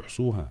الله لا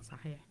تحصوها.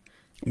 صحيح.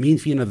 مين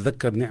فينا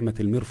نتذكر نعمه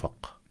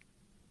المرفق؟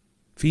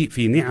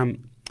 في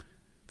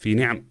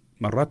نعم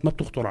مرات ما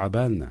بتخطر على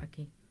بالنا.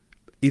 أكيد.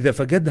 إذا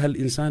فقدها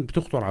الإنسان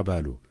بتخطر على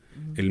باله.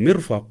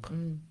 المرفق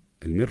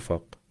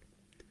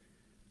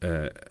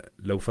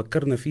لو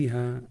فكرنا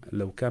فيها،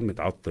 لو كان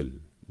متعطل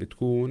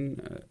بتكون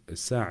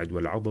الساعد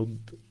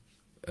والعضد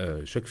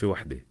شكفة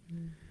واحدة.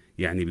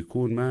 يعني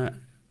بيكون ما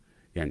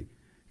يعني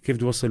كيف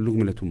توصل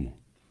لقمة لتمه؟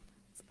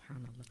 سبحان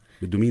الله.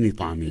 بده مين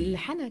يطعمين؟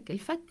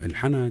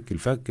 الحنك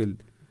الفك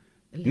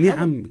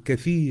نعم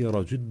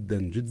كثيرة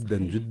جدا جدا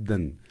صحيح.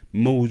 جدا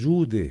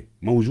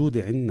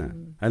موجودة عندنا.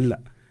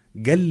 هلأ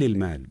قل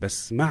المال،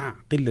 بس مع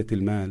قلة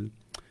المال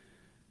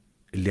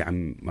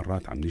اللي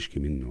مرات عم نشكي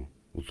منه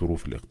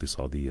والظروف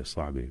الاقتصادية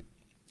صعبة،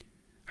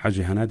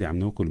 حاجة هنادي عم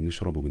ناكل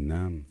ونشرب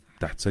وبننام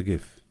تحت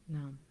سقف.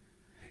 نعم.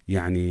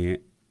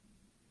 يعني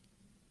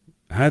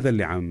هذا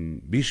اللي عم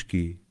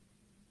بيشكي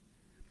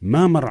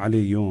ما مر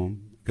عليه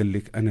يوم قال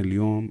لك أنا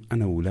اليوم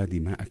أنا وولادي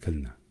ما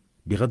أكلنا،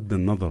 بغض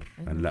النظر.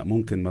 لا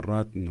ممكن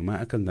مرات إنه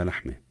ما أكلنا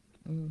لحمة،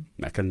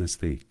 ما أكلنا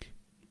ستيك،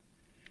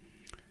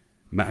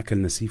 ما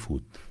أكلنا سي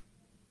فود.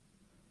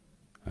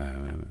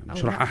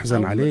 مش راح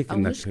أحزن عليك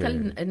إنك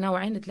مشكل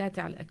نوعين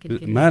 3 على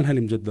الأكل. مالها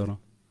المجدرة؟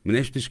 من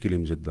إيش تشكي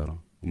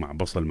المجدرة ومع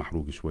بصل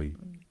محروق شوي؟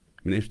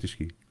 من إيش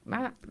تشكي؟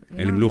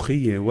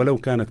 الملوخية ولو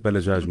كانت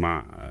بلجاج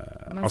مع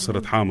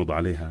عصرة حامض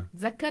عليها.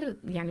 تذكر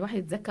يعني واحد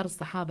يتذكر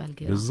الصحابة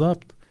الكرام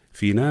بالضبط.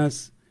 في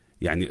ناس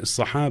يعني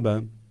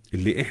الصحابة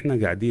اللي إحنا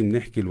قاعدين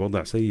نحكي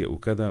الوضع سيء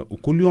وكذا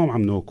وكل يوم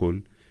عم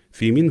ناكل،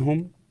 في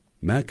منهم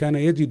ما كان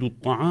يجد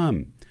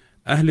الطعام.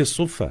 أهل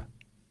الصفة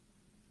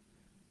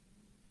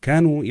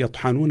كانوا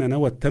يطحنون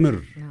نوى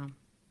التمر. نعم.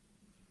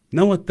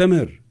 نوى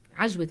التمر،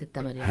 عجوة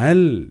التمر يعني.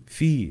 هل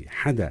في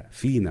حدا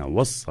فينا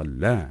وصل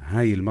لا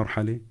هاي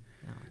المرحلة؟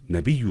 نعم.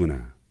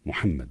 نبينا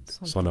محمد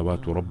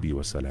صلوات ربي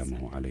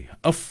وسلامه عليه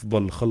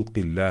أفضل خلق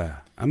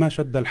الله، أما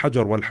شد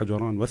الحجر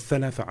والحجران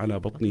والثلاثة على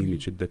بطنه من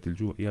شدة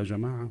الجوع. يا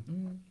جماعة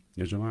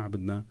يا جماعة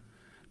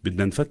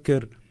بدنا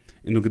نفكر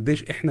إنه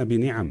قديش إحنا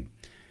بنعم.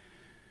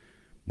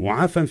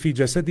 معافى في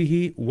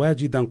جسده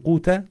واجدا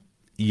قوت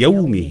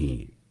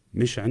يومه.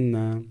 مش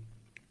عنا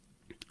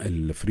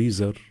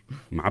الفريزر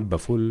معبى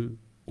فل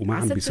وما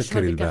عم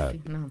بيسكر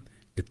الباب. نعم.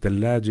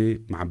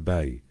 الثلاجة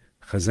معباي،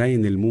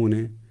 خزاين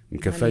المونة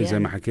مكفاية زي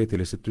ما حكيت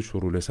ل6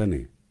 أشهر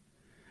ولسنة.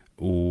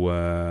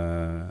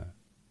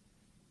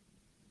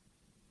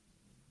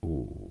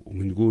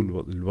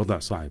 ومنقول الوضع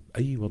صعب.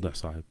 أي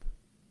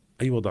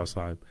وضع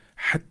صعب.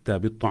 حتى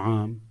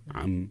بالطعام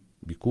عم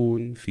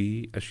بيكون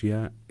في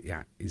أشياء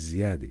يعني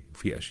زيادة،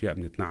 وفي أشياء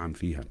بنتنعم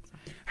فيها.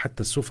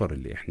 حتى السفر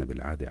اللي إحنا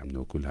بالعادة عم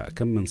ناكلها،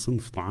 كم من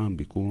صنف طعام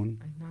بيكون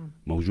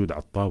موجود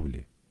على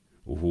الطاولة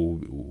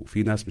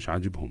وفي ناس مش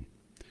عاجبهم.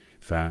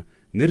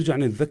 فنرجع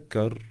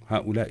نتذكر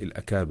هؤلاء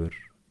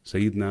الأكابر.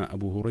 سيدنا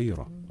أبو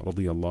هريرة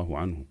رضي الله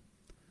عنه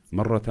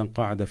مرة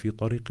قعد في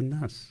طريق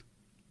الناس،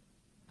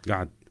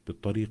 قعد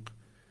بالطريق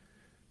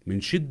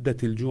من شدة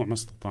الجوع ما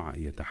استطاع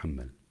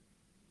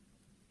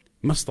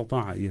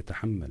أن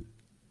يتحمل.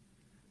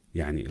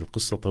 يعني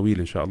القصة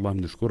طويلة إن شاء الله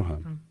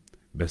بنذكرها،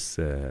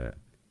 بس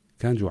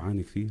كان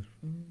جوعان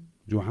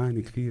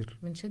كثير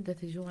من شدة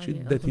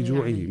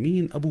جوعه.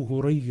 مين؟ أبو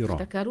هريرة.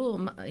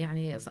 افتكروه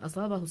يعني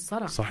أصابه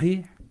الصرع.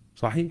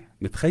 صحيح.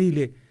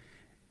 متخيلة؟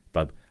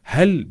 طب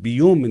هل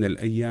بيوم من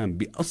الأيام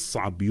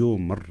بأصعب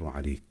يوم مر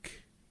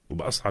عليك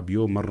وبأصعب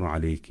يوم مر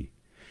عليك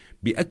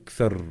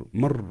بأكثر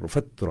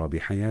فترة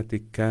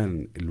بحياتك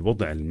كان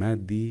الوضع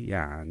المادي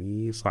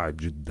يعني صعب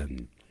جدا،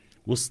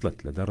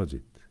 وصلت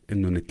لدرجة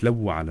إنه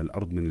نتلوى على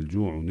الأرض من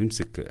الجوع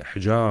ونمسك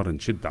حجار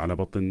نشد على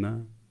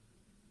بطننا؟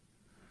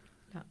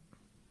 لا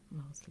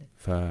ما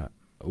وصلت.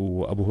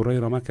 وأبو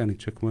هريرة ما كان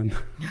يتشكون.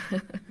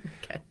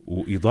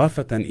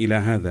 وإضافة إلى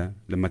هذا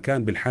لما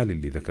كان بالحالة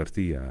اللي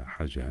ذكرتيها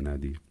حاجة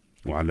نادي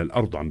وعلى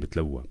الأرض عم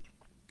بتلوى،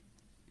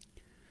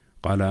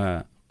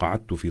 قال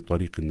قعدت في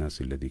طريق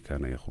الناس الذي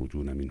كان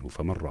يخرجون منه،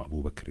 فمر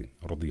أبو بكر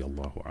رضي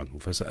الله عنه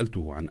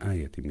فسألته عن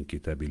آية من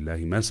كتاب الله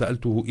ما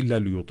سألته إلا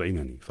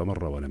ليطعمني،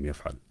 فمر ولم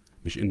يفعل.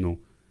 مش إنه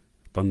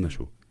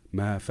طنشه،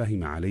 ما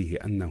فهم عليه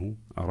أنه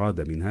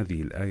أراد من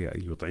هذه الآية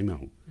أن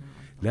يطعمه،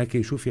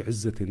 لكن شوفي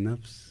عزة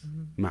النفس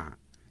مع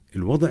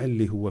الوضع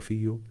اللي هو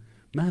فيه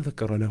ما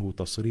ذكر له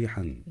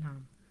تصريحا.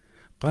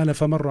 قال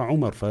فمر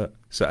عمر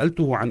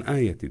فسألته عن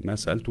آية ما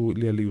سألته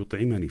إلا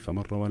ليطعمني،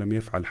 فمر ولم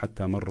يفعل،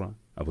 حتى مر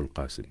أبو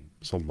القاسم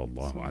صلى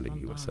الله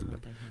عليه وسلم،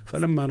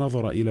 فلما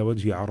نظر إلى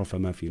وجهي عرف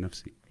ما في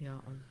نفسي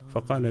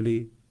فقال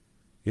لي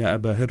يا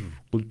أبا هر،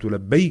 قلت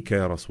لبيك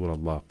يا رسول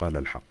الله، قال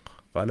الحق.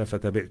 قال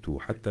فتبعته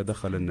حتى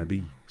دخل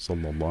النبي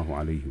صلى الله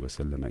عليه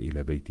وسلم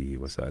إلى بيته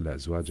وسأل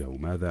أزواجه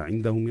ماذا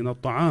عنده من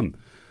الطعام،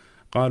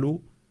 قالوا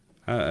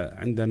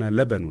عندنا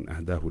لبن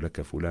أهداه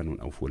لك فلان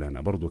أو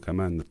فلانة. برضو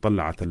كمان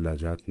نطلع على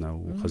ثلاجاتنا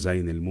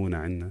وخزاين المونة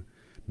عندنا.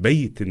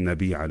 بيت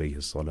النبي عليه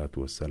الصلاة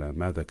والسلام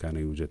ماذا كان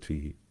يوجد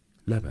فيه؟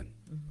 لبن،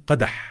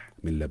 قدح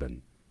من لبن.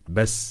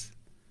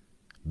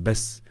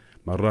 بس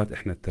مرات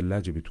احنا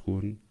الثلاجة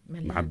بتكون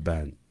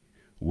معبان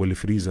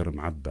والفريزر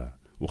معبى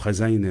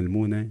وخزاين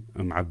المونة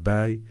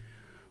معباي،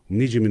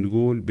 ونيجي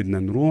بنقول بدنا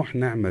نروح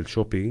نعمل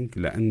شوبينج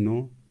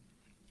لأنه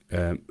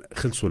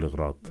خلصوا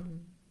الأغراض.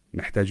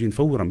 محتاجين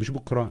فورا، مش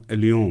بكرة،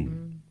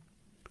 اليوم.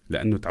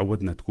 لأنه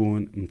تعودنا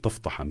تكون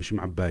مطفطحة مش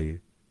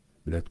معباية،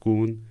 بدها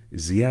تكون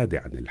زيادة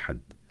عن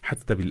الحد.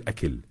 حتى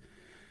بالأكل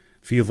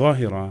في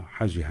ظاهرة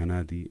حاجة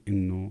هنادي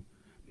إنه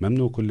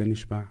ممنوع كلنا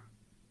نشبع.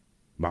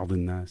 بعض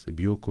الناس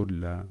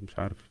بيأكل لا مش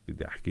عارف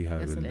بدي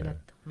أحكيها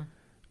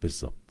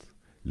بالضبط،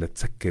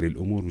 لتسكر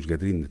الأمور، مش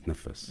قادرين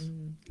نتنفس.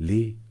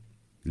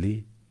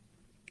 ليه؟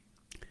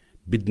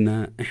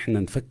 بدنا إحنا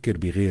نفكر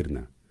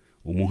بغيرنا،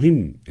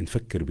 ومهم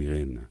نفكر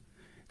بغيرنا.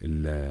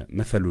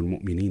 مثل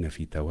المؤمنين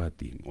في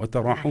توادهم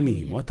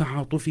وتراحمهم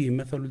وتعاطفهم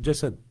مثل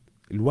الجسد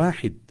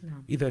الواحد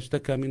إذا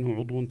اشتكى منه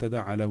عضو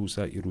تداعى له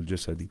سائر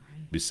الجسد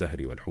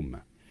بالسهر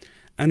والحمى.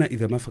 أنا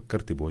إذا ما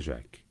فكرت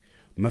بوجعك،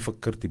 ما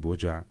فكرت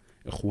بوجع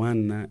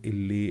إخواننا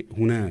اللي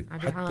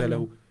هناك حتى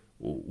لو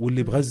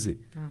واللي بغزة،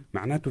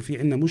 معناته في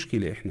عندنا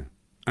مشكلة.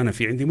 أنا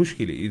في عندي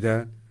مشكلة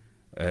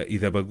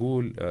إذا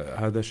بقول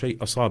هذا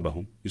شيء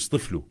أصابهم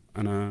يصطفلوا،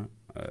 أنا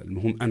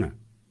المهم أنا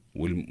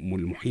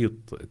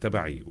والمحيط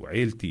تبعي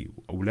وعيلتي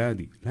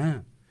وأولادي.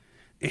 لا،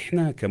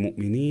 إحنا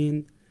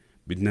كمؤمنين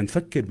بدنا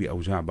نفكر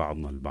بأوجاع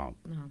بعضنا البعض.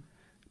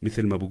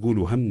 مثل ما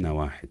بقولوا همنا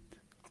واحد،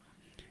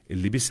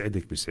 اللي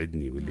بيسعدك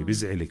بيسعدني واللي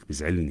بيزعلك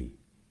بيزعلني.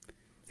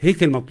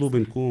 هيك المطلوب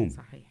نكون.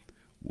 صحيح.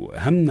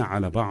 وهمنا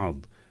على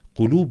بعض،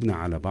 قلوبنا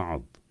على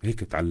بعض. هيك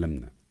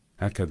تعلمنا،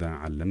 هكذا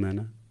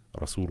علمنا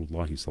رسول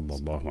الله صلى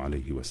الله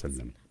عليه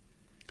وسلم.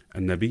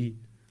 النبي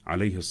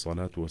عليه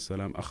الصلاة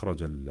والسلام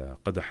أخرج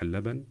قدح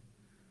اللبن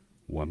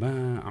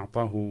وما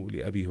أعطاه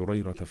لأبي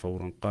هريرة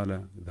فورا،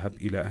 قال اذهب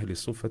إلى أهل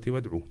الصفة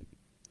وادعوهم.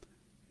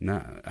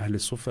 أهل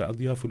الصفة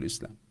أضياف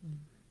الإسلام،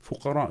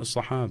 فقراء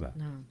الصحابة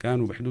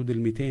كانوا بحدود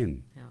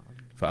 200.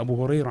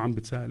 فأبو هريرة عم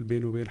بتسأل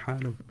بينه وبين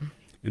حاله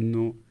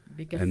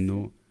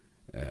إنه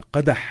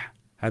قدح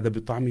هذا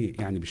بطعمي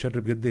يعني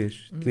بيشرب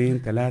قديش؟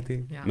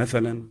 2-3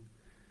 مثلا.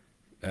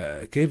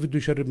 كيف بده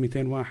يشرب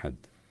 200 واحد؟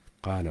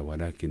 قال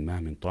ولكن ما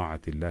من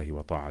طاعة الله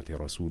وطاعة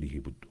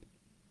رسوله بد.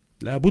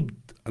 لا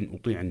بد أن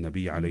أطيع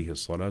النبي عليه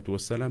الصلاة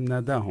والسلام.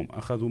 ناداهم،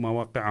 أخذوا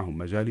مواقعهم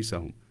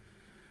مجالسهم،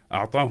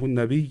 أعطاه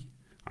النبي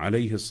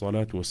عليه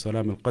الصلاة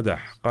والسلام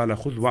القدح، قال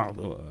خذ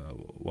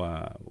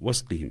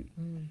واسقهم.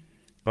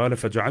 قال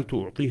فجعلت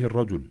أعطيه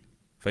الرجل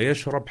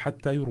فيشرب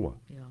حتى يروى،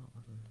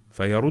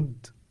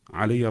 فيرد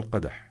علي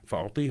القدح،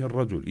 فأعطيه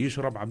الرجل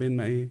يشرب عبين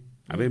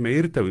ما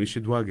يرتوي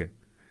يشد واقع،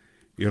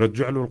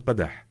 يرجع له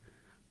القدح.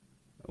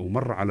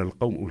 ومر على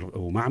القوم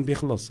وما عم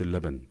بيخلص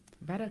اللبن،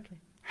 بركة،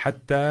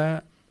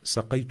 حتى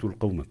سقيت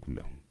القوم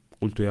كلهم.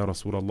 قلت يا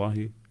رسول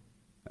الله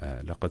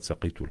لقد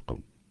سقيت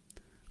القوم.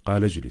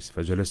 قال اجلس،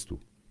 فجلست،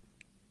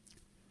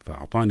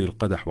 فأعطاني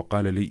القدح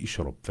وقال لي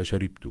اشرب،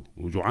 فشربته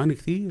وجوعان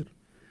كثير.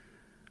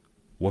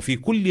 وفي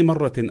كل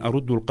مرة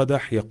أرد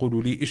القدح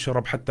يقول لي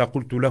اشرب، حتى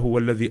قلت له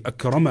والذي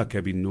أكرمك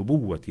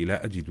بالنبوة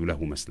لا أجد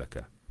له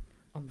مسلكا.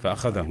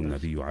 فأخذه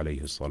النبي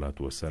عليه الصلاة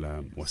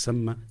والسلام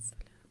وسمى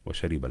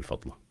وشرب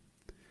الفضل.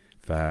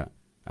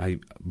 فهي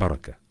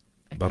بركة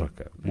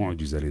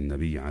معجزة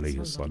للنبي عليه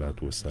الصلاة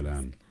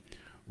والسلام،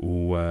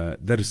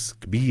 ودرس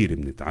كبير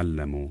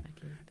بنتعلمه،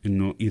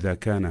 إنه إذا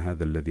كان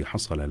هذا الذي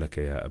حصل لك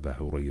يا أبا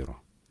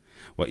هريرة،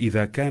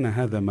 وإذا كان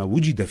هذا ما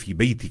وجد في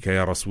بيتك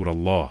يا رسول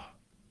الله،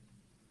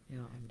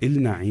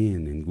 إلنا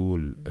عين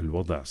نقول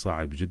الوضع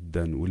صعب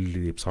جدا.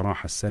 واللي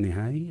بصراحة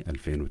السنة هاي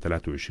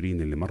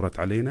 2023 اللي مرت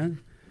علينا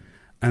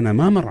أنا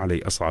ما مر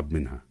علي أصعب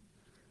منها،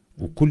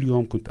 وكل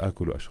يوم كنت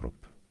آكل وأشرب.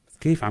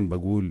 كيف عم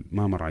بقول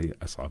ما مر علي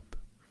أصعب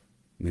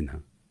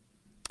منها؟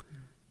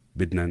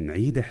 بدنا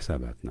نعيد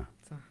حساباتنا،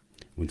 صح،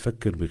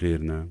 ونفكر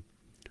بغيرنا،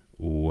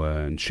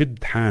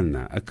 ونشد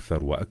حالنا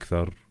أكثر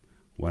وأكثر،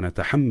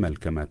 ونتحمل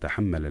كما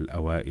تحمل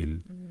الأوائل،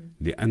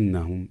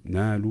 لأنهم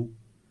نالوا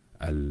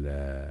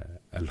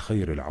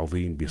الخير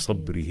العظيم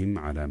بصبرهم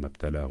على ما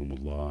ابتلاهم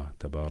الله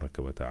تبارك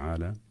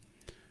وتعالى.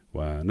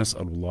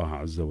 ونسأل الله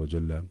عز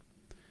وجل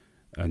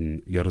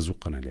أن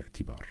يرزقنا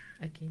الاعتبار.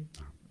 أكيد.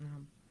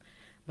 نعم.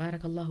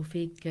 بارك الله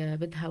فيك.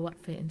 بدها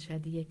وقفة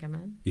إنشادية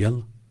كمان؟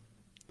 يلا.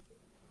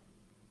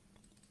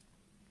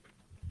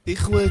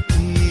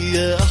 إخوتي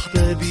يا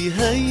أحبابي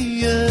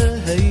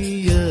هيا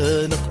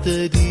هيا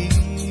نقتدي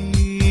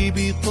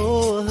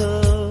بطه،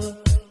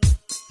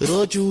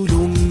 رجل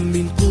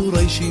من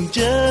قريش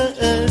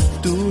جاء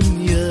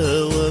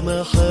الدنيا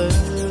وما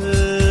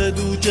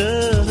حاد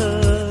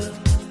جاها.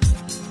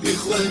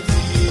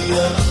 إخوتي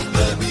يا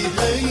أحبابي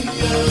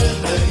هيا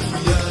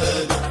هيا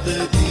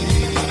نقتدي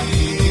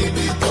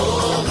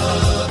بطه،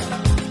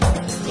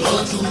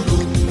 رجل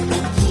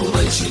من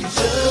قريش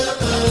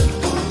جاء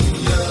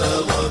الدنيا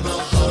وما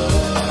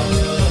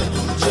حاد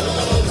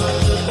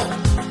جاها.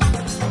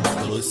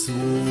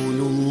 رسول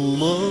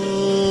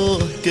الله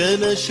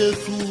كان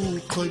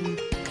شفوقا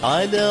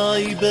على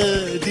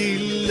عباد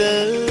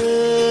الله،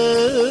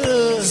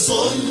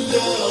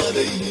 صلى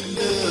عليه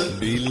الله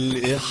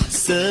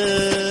بالإحسان،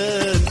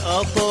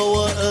 أعطى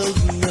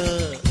وأغنى،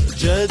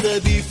 جاد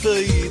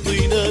بفيض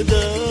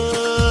ندى،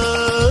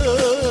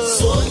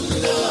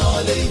 صلى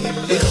عليه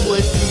الله.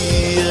 إخوتي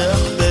يا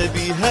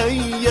أحبابي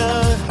هيا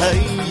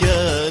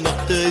هيا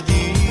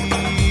نقتدي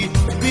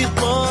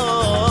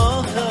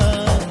بطه،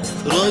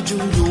 رجل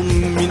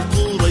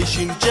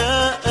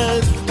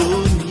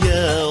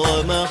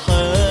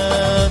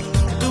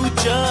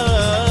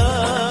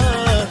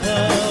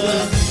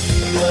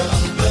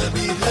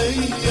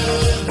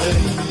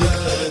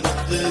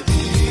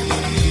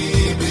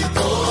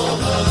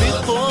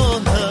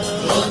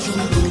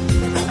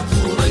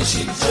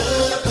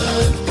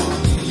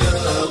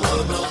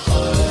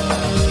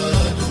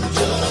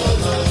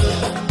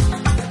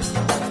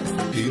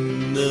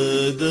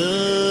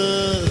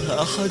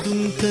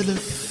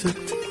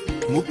تلفت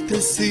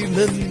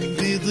مبتسما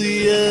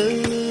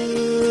بضياء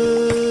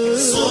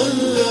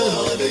صلى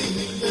عليه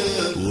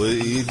الله.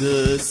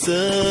 وإذا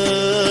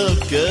سار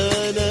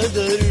كان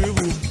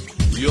دربه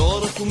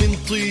يعرف من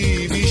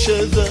طيب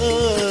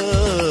شذاه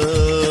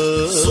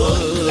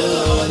صلى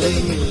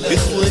عليه الله.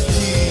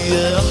 إخوتي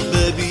يا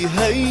أحبابي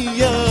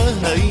هيا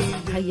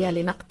هيا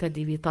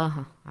لنقتدي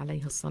بطه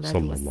عليه الصلاة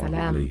صلى والسلام. الله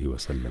عليه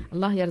وسلم.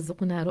 الله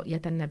يرزقنا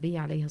رؤية النبي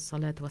عليه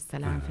الصلاة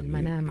والسلام في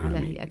المنام على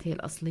آمين. هيئته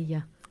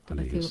الأصلية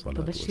عليه التي الصلاة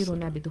تبشرنا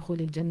والسلام. بدخول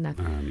الجنة.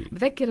 آمين.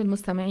 بذكر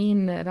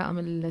المستمعين رقم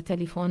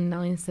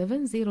التليفون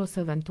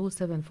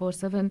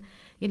 97072747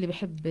 يلي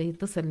بيحب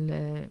يتصل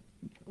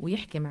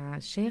ويحكي مع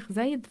الشيخ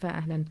زايد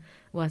فأهلا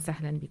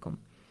وسهلا بكم.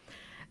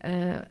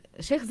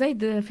 شيخ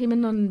زايد في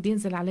منهم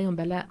بينزل عليهم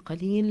بلاء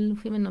قليل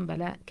وفي منهم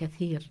بلاء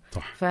كثير،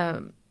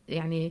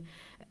 فيعني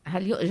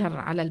هل يؤجر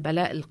على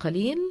البلاء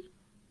القليل؟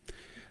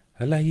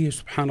 هلا هي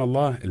سبحان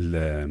الله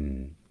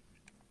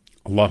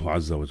الله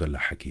عز وجل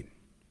حكيم.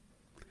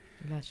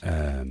 لا شك.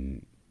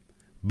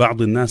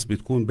 بعض الناس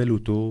بتكون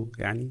بلوته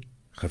يعني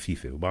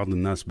خفيفة وبعض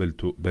الناس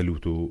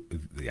بلوته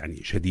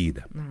يعني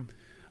شديدة. نعم.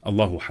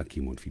 الله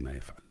حكيم فيما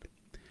يفعل.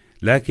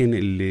 لكن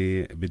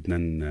اللي بدنا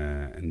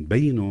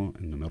نبينه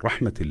أنه من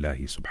رحمة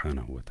الله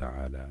سبحانه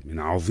وتعالى، من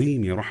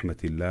عظيم رحمة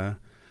الله،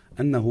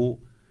 أنه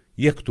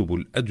يكتب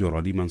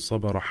الأجر لمن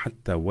صبر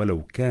حتى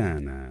ولو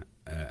كان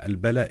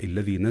البلاء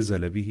الذي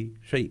نزل به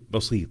شيء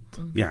بسيط.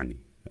 يعني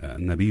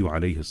النبي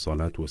عليه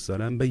الصلاة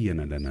والسلام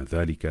بين لنا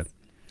ذلك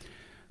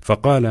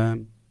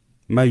فقال: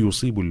 ما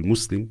يصيب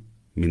المسلم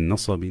من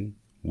نصب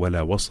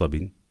ولا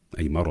وصب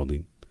أي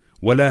مرض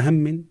ولا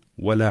هم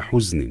ولا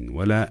حزن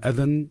ولا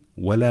أذى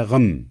ولا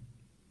غم،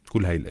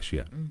 كل هاي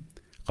الأشياء،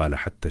 قال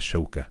حتى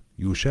الشوكة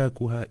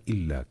يشاكها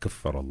إلا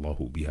كفر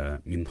الله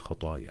بها من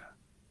خطايا.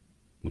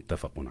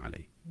 متفق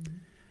عليه.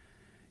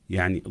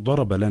 يعني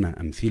ضرب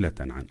لنا أمثلة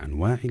عن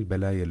أنواع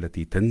البلايا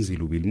التي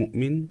تنزل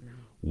بالمؤمن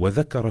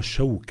وذكر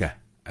الشوكة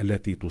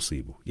التي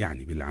تصيبه.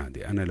 يعني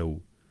بالعادة أنا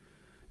لو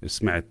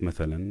سمعت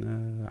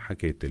مثلا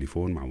حكيت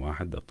تليفون مع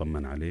واحد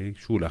أطمن عليه،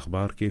 شو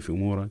الأخبار كيف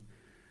أمورك،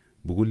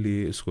 بقول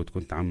لي اسكت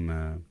كنت عم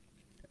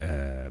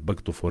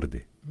بقطف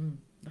وردة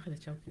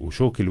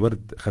وشوك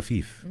الورد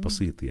خفيف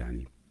بسيط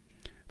يعني،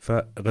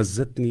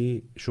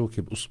 فغزتني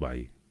شوكة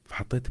بأصبعي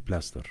فحطيت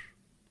بلاستر.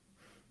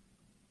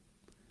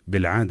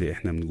 بالعادة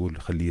احنا بنقول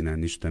خلينا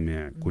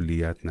نجتمع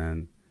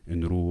كلياتنا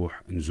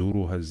نروح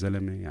نزوروا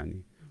هالزلمة،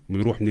 يعني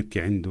بنروح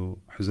نبكي عنده،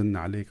 حزننا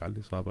عليك على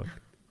اللي صابك.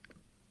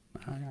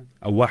 يعني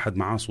أو واحد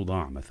معاه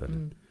صداع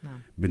مثلا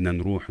بدنا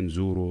نروح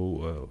نزوره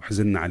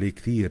وحزننا عليه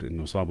كثير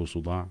إنه صابه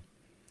صداع.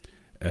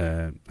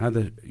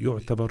 هذا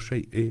يعتبر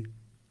شيء إيه؟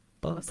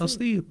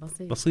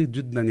 بسيط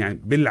جدا. يعني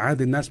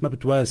بالعادة الناس ما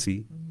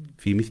بتواسي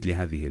في مثل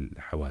هذه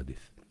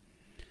الحوادث،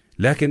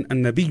 لكن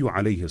النبي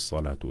عليه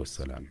الصلاة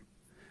والسلام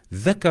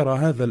ذكر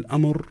هذا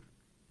الأمر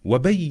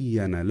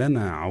وبين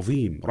لنا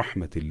عظيم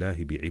رحمة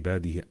الله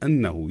بعباده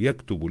أنه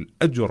يكتب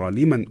الأجر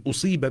لمن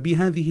أصيب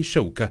بهذه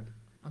الشوكة.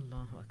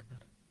 الله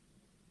أكبر.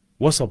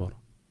 وصبر.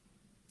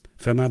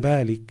 فما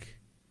بالك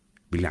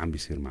باللي عم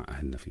بيصير مع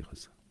أهلنا في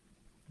غزة؟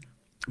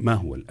 ما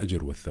هو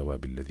الأجر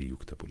والثواب الذي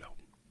يكتب لهم؟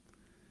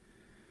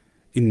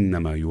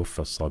 إنما يوفى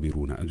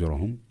الصابرون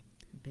أجرهم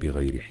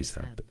بغير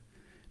حساب.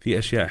 في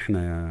أشياء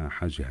إحنا يا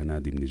حاج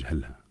هنادي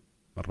بنجهلها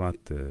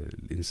مرات.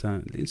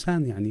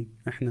 الإنسان يعني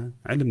إحنا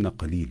علمنا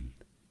قليل.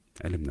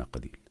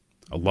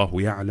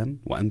 الله يعلم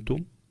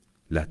وأنتم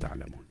لا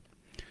تعلمون.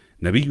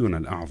 نبينا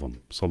الأعظم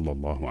صلى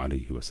الله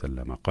عليه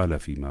وسلم قال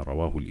فيما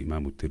رواه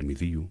الإمام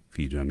الترمذي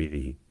في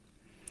جامعه: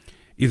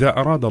 إذا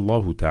أراد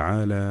الله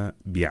تعالى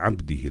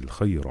بعبده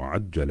الخير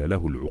عجل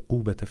له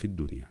العقوبة في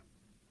الدنيا،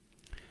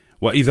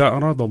 وإذا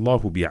أراد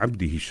الله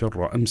بعبده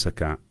الشر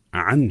أمسك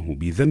عنه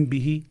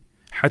بذنبه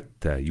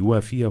حتى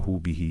يوافيه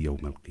به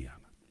يوم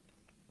القيامة.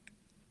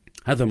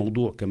 هذا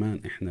موضوع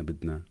كمان إحنا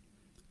بدنا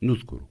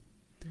نذكره.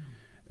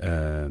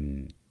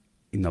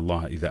 إن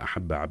الله إذا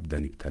أحب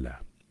عبدا ابتلاه.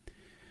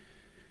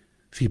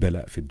 في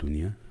بلاء في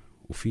الدنيا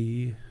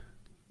وفي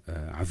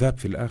عذاب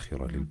في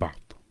الآخرة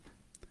للبعض.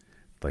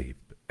 طيب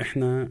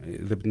إحنا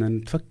إذا بدنا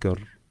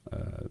نتفكر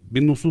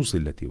بالنصوص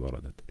التي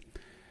وردت،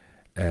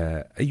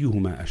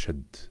 أيهما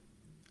أشد،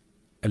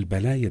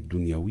 البلايا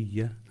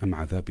الدنيوية أم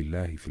عذاب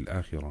الله في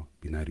الآخرة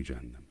بنار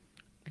جهنم؟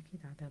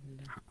 أكيد عذاب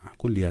الله.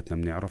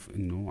 كلياتنا بنعرف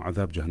إنه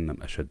عذاب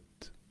جهنم أشد.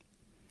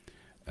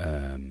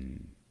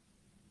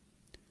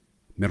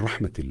 من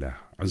رحمة الله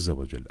عز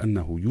وجل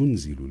أنه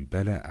ينزل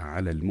البلاء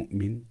على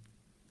المؤمن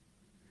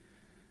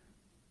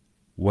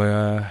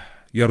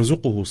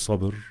ويرزقه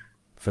الصبر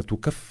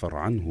فتكفر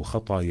عنه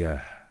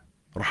خطاياه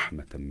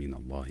رحمة من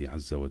الله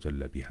عز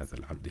وجل بهذا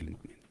العبد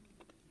المؤمن.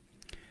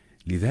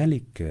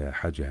 لذلك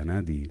حاج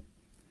هنادي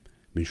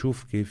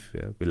بنشوف كيف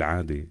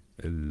بالعادة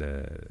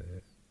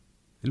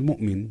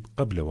المؤمن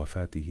قبل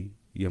وفاته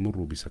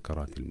يمر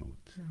بسكرات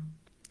الموت،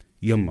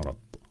 يمرض،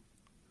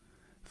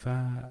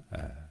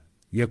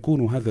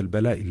 فيكون هذا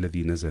البلاء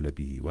الذي نزل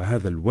به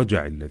وهذا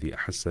الوجع الذي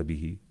أحس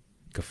به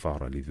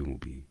كفارة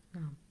لذنوبه.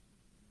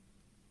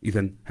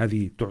 إذن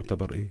هذه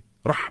تعتبر إيه؟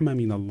 رحمة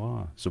من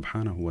الله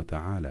سبحانه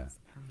وتعالى.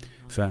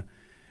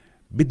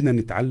 فبدنا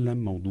نتعلم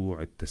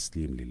موضوع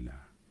التسليم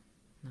لله.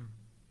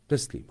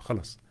 تسليم،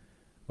 خلص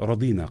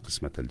رضينا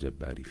قسمة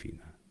الجبار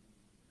فينا،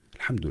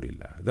 الحمد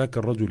لله. ذاك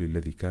الرجل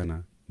الذي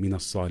كان من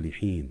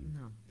الصالحين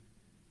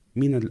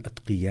من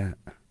الأتقياء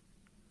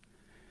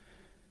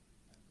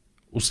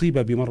أصيب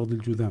بمرض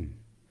الجذام،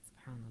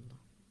 سبحان الله،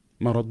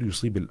 مرض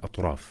يصيب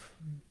الأطراف،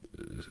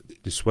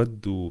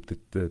 تسود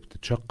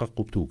وبتتشقق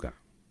وبتوقع،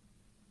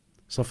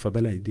 صفى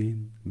بلا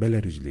ايدين بلا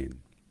رجلين،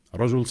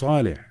 رجل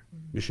صالح،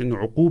 مش انه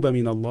عقوبة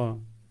من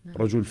الله،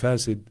 رجل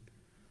فاسد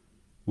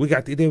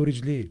وقعت ايديه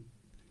ورجليه،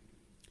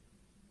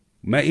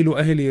 ما إله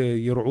أهل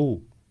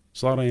يرعوه،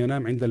 صار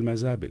ينام عند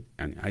المزابل.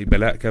 يعني هاي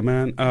بلاء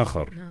كمان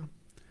آخر.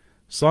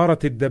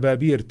 صارت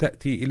الدبابير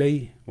تأتي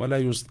إليه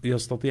ولا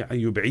يستطيع أن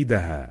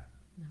يبعدها.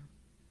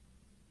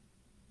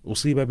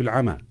 أصيب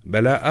بالعمى،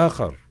 بلاء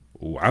آخر،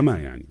 وعمى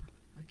يعني.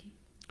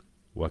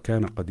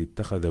 وكان قد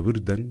اتخذ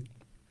وردا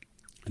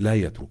لا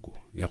يتركه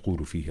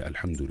يقول فيه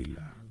الحمد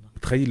لله.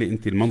 تخيلي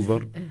أنت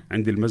المنظر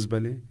عند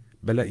المزبلة،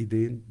 بلا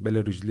إيدين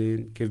بلا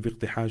رجلين، كيف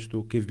بيقضي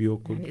حاجته، كيف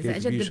بيأكل، يعني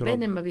كيف بيشرب،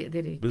 إذا ما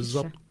بيقدر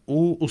بالضبط.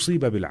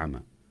 وأصيب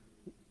بالعمى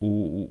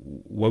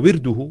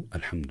وورده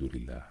الحمد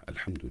لله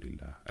الحمد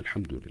لله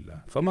الحمد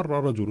لله.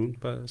 فمر رجل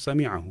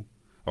فسمعه،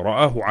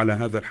 رآه على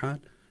هذا الحال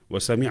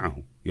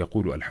وسمعه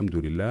يقول الحمد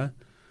لله،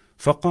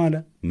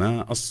 فقال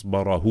ما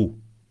أصبره.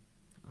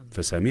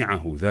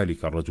 فسمعه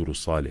ذلك الرجل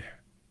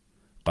الصالح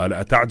قال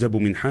أتعجب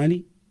من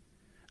حالي؟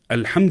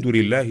 الحمد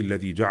لله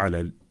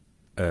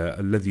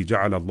الذي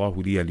جعل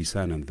الله لي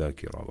لسانا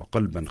ذاكرا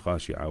وقلبا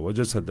خاشعا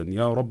وجسدا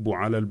يا رب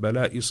على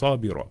البلاء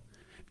صابرا.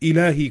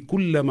 إلهي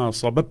كلما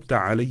صببت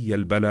علي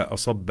البلاء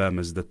صبا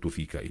ما ازددت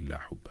فيك إلا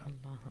حبا.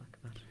 الله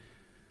أكبر.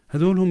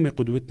 هدول هم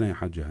قدوتنا يا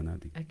حاجة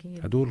هنادي،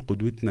 أكيد. هدول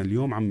قدوتنا.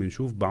 اليوم عم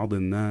نشوف بعض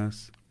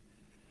الناس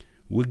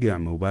وقع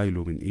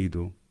موبايله من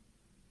إيده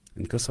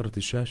انكسرت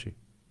الشاشة،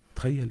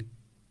 تخيلي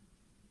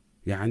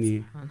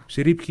يعني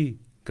شريبكي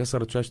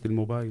كسرت شاشة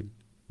الموبايل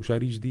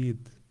وشاري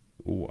جديد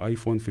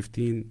وآيفون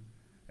 15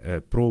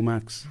 برو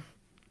ماكس،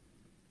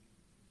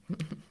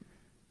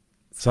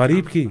 صار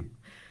يبكي.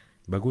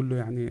 بقول له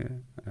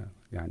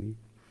يعني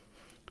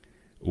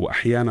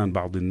وأحيانا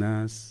بعض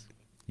الناس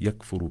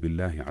يكفر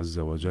بالله عز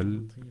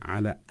وجل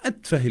على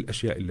أتفه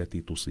الأشياء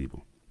التي تصيبه.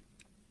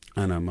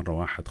 أنا مرة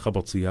واحد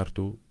خبط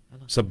سيارته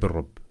سب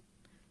الرب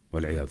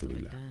والعياذ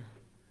بالله.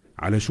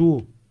 على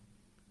شو؟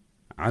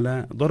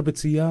 على ضربة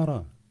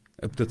سيارة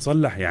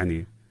بتتصلح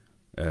يعني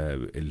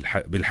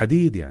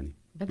بالحديد، يعني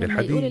بدل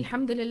ما يقول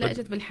الحمد لله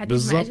اجت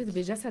بالحديد ما اجت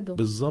بجسده.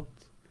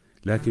 بالضبط.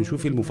 لكن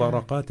شوفي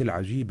المفارقات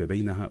العجيبة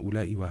بين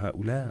هؤلاء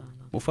وهؤلاء،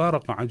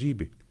 مفارقة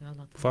عجيبة،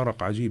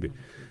 مفارقة عجيبة.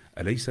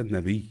 أليس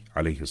النبي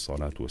عليه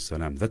الصلاة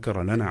والسلام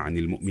ذكر لنا عن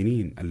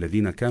المؤمنين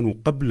الذين كانوا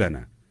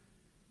قبلنا،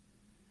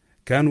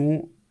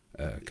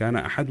 كان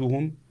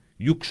أحدهم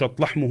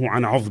يكشط لحمه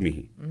عن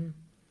عظمه،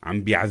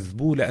 عم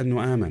بيعذبوه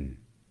لأنه آمن،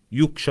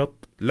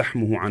 يكشط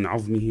لحمه عن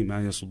عظمه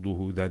ما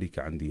يصده ذلك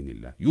عن دين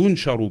الله،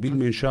 ينشر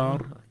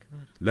بالمنشار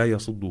لا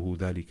يصده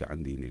ذلك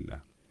عن دين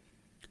الله.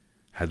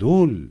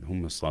 هدول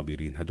هم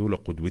الصابرين، هدول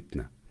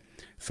قدوتنا.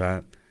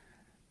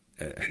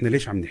 فإحنا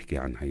ليش عم نحكي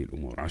عن هاي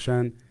الأمور؟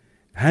 عشان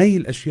هاي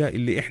الأشياء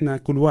اللي إحنا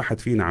كل واحد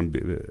فينا عم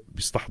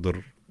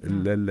بيستحضر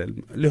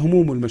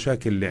الهموم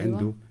والمشاكل اللي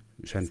عنده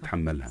مشان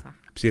يتحملها،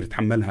 بصير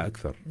يتحملها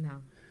أكثر.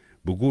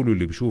 بقولوا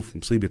اللي بشوف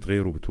مصيبة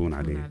غيره بتهون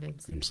عليه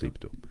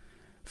مصيبته.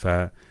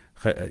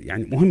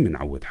 يعني مهم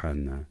نعود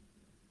حالنا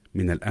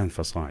من الآن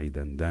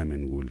فصاعدا، دائما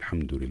نقول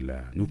الحمد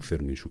لله،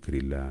 نكثر من شكر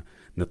الله،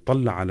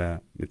 نطلع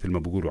على مثل ما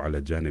بقولوا على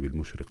الجانب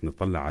المشرق،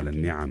 نطلع على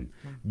النعم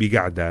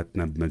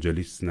بقعداتنا،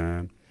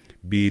 بمجالسنا،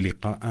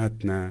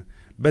 بلقاءاتنا،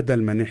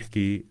 بدل ما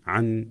نحكي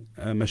عن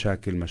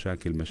مشاكل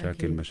مشاكل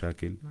مشاكل أكيد.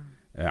 مشاكل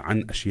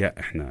عن أشياء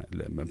إحنا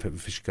ما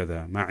فيش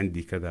كذا، ما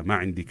عندي كذا، ما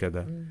عندي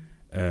كذا.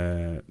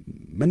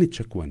 ما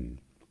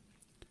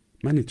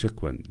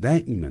نتشكون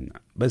دائما.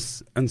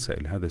 بس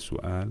أنسأل هذا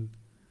السؤال،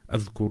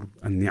 أذكر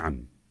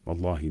النعم،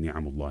 والله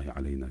نعم الله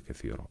علينا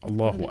كثيرة،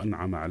 الله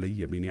أنعم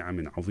علي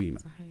بنعم عظيمة.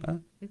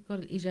 يذكر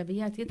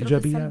الإيجابيات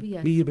يترك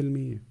السلبيات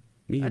 100%.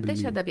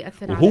 قديش هذا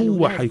بيأثر على الأولاد،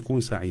 وهو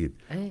حيكون سعيد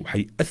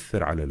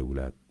وحيأثر على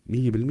الأولاد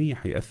 100%.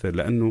 حيأثر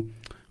لأنه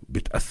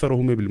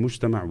بتأثروا هم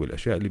بالمجتمع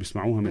والأشياء اللي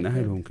بيسمعوها من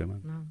أهلهم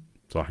كمان.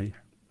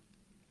 صحيح.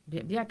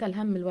 بيعتل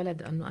هم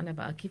الولد أنه أنا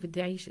بقى كيف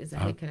بدي أعيش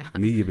إذا هيك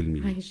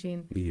 100%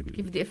 عايشين،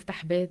 كيف بدي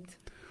أفتح بيت.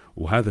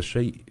 وهذا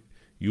الشيء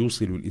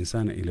يوصل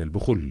الإنسان إلى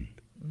البخل،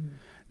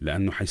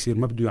 لأنه حيصير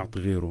ما بده يعطي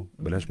غيره.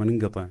 بلاش ما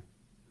ننقطع،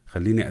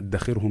 خليني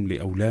أدخرهم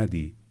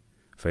لأولادي،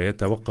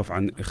 فيتوقف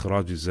عن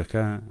إخراج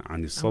الزكاة،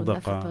 عن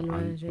الصدقة،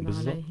 عن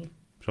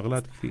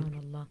شغلات كثير. سبحان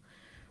الله.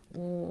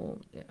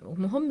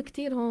 ومهم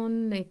كتير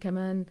هون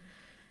كمان،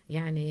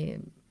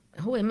 يعني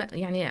هو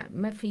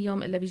ما في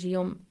يوم إلا بيجي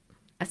يوم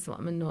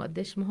أسوأ منه.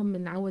 قديش مهم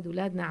نعود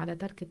أولادنا على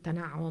ترك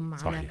التنعم،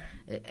 صحيح.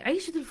 على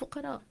عيشة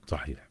الفقراء.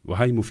 صحيح،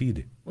 وهي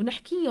مفيدة،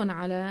 ونحكيهم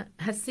على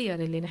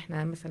هالسير اللي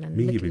نحن مثلا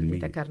 100%. مثل اللي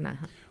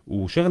ذكرناها.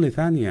 وشغلة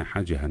ثانية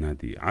حاجة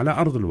هنادي على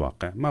أرض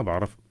الواقع، ما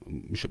بعرف،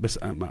 مش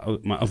بس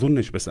ما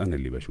أظنش بس أنا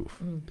اللي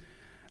بشوف.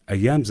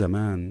 أيام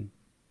زمان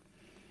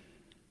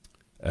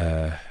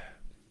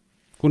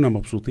كنا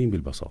مبسوطين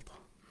بالبساطة،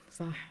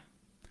 صح.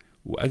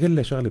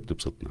 وأقل شغلة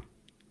بتبسطنا.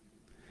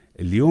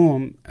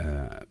 اليوم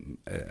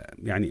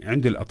يعني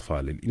عند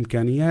الأطفال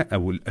الإمكانيات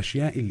أو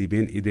الأشياء اللي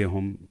بين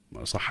إيديهم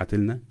صحت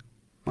لنا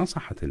ما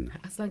صحت لنا.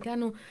 أصلا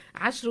كانوا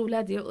 10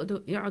 أولاد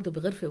يقعدوا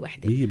بغرفة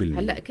واحدة، 100%.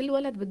 هلأ كل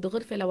ولد بده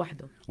غرفة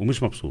لوحده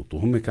ومش مبسوط،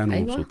 وهم كانوا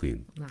أيوة.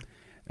 مبسوطين. نعم.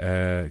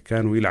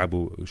 كانوا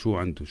يلعبوا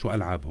شو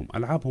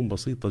ألعابهم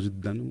بسيطة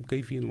جدا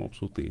ومكيفين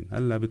ومبسوطين.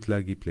 هلا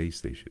بتلاقي بلاي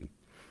ستيشن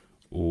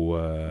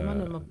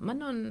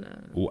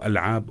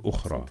وألعاب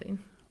أخرى مبسوطين.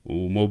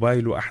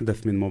 وموبايله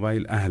أحدث من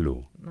موبايل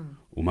أهله. نعم.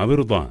 وما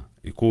برضى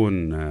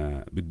يكون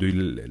بده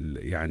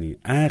يعني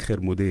آخر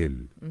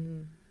موديل.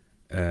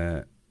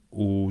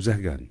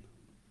 وزهقان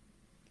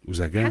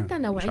حتى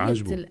نوعية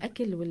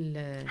الأكل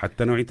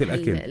حتى نوعية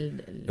الأكل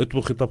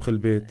اطبخي طبخ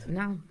البيت.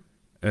 نعم.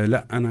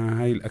 لا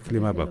أنا هاي الأكلة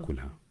ما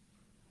باكلها.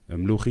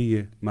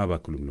 ملوخية ما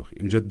باكل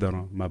ملوخية،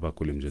 مجدرة ما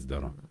باكل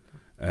مجدرة،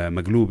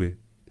 مقلوبة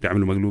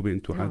تعملوا مقلوبة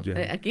انتو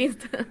حاجة؟ أكيد.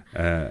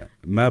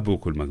 ما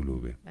باكل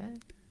مقلوبة.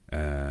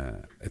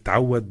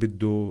 اتعود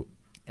بده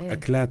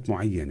أكلات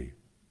معينة.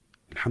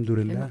 الحمد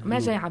لله ما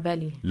جاي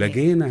عبالي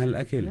لقينا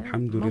هالأكل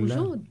الحمد لله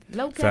موجود،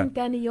 لو كان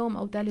تاني يوم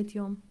أو ثالث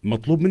يوم.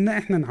 مطلوب منا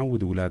إحنا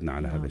نعود أولادنا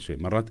على هذا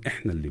الشيء. مرات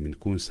إحنا اللي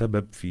بنكون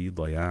سبب في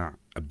ضياع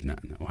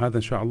أبنائنا، وهذا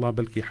إن شاء الله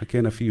بلكي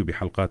حكينا فيه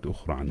بحلقات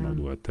أخرى عن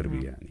موضوع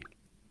التربية. يعني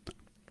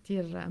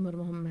كتير أمر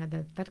مهم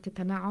هذا، ترك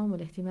التنعم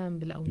والاهتمام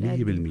بالأولاد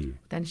 100%.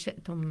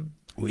 وتنشئتهم،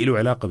 وإله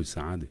علاقة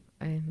بالسعادة.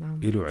 نعم.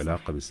 إله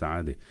علاقة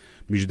بالسعادة.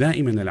 مش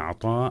دائما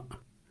العطاء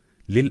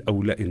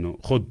للأولاد إنه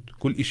خد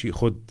كل إشي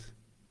خد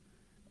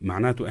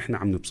معناته إحنا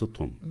عم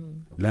نبسطهم.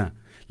 لا،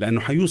 لأنه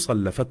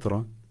حيوصل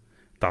لفترة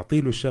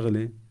تعطيله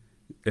الشغلة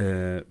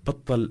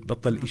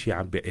بطل إشي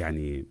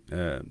يعني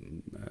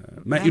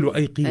ما له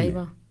أي قيمة.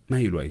 أيوة. ما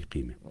له أي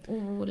قيمة.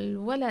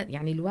 والولد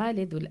يعني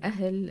الوالد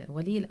والأهل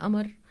ولي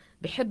الأمر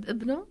بحب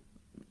ابنه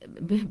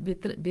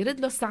بيرد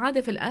له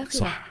السعادة في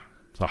الآخرة.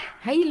 صح.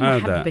 هاي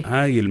المحبة،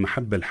 هاي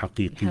المحبة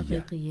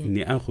الحقيقية.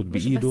 إني أخذ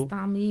بإيده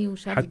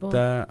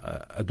حتى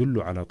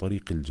أدله على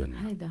طريق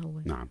الجنة. هذا هو.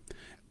 نعم.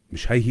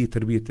 مش هي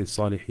تربية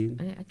الصالحين؟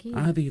 أكيد.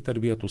 هذه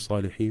تربية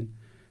الصالحين،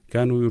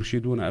 كانوا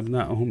يرشدون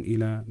أبنائهم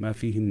إلى ما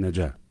فيه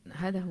النجاة.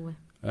 هذا هو.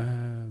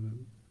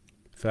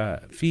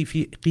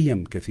 ففي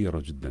قيم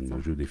كثيرة جدا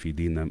موجودة في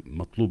ديننا،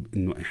 مطلوب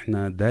إنه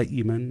إحنا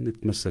دائما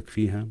نتمسك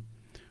فيها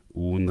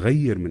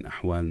ونغير من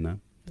أحوالنا.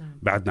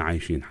 بعدنا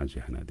عايشين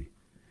حاجة هنادي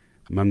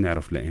ما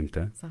بنعرف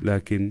لإمتى،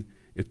 لكن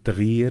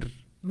التغيير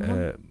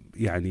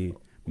يعني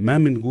ما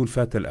بنقول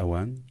فات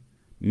الأوان.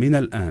 من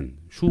الآن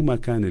شو ما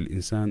كان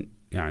الإنسان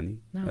يعني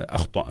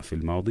أخطأ في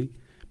الماضي،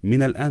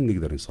 من الآن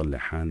نقدر نصلح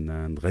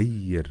حالنا،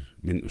 نغير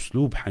من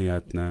أسلوب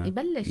حياتنا،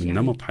 من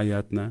نمط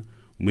حياتنا،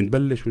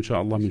 ومنبلش وإن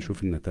شاء الله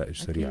بنشوف النتائج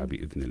سريعة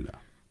بإذن الله.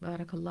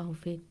 بارك الله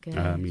فيك.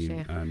 آمين.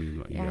 شيخ. آمين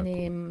وإياكم.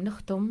 يعني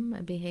نختم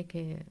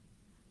بهيك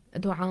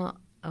دعاء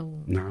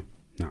أو نعم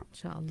إن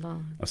شاء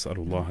الله. أسأل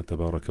الله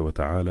تبارك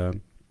وتعالى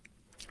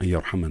أن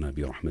يرحمنا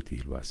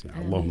برحمته الواسعة.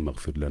 آمين. اللهم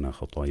اغفر لنا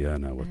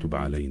خطايانا وتب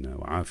علينا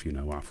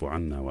وعافنا واعف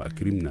عنا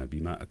وأكرمنا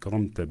بما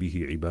أكرمت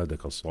به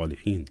عبادك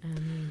الصالحين.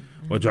 آمين.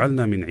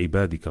 واجعلنا من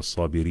عبادك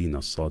الصابرين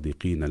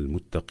الصادقين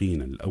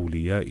المتقين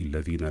الأولياء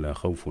الذين لا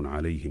خوف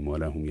عليهم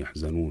ولا هم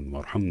يحزنون.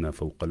 وارحمنا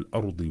فوق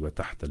الأرض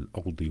وتحت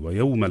الأرض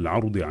ويوم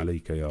العرض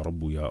عليك يا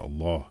رب يا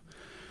الله.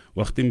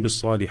 واختم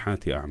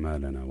بالصالحات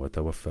أعمالنا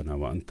وتوفنا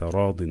وأنت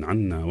راض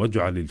عنا،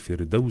 واجعل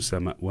الفردوس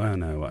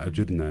مأوانا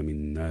وأجرنا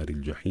من نار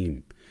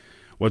الجحيم.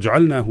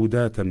 واجعلنا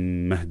هداة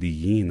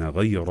مهديين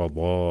غير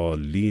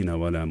ضالين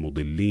ولا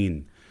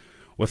مضلين.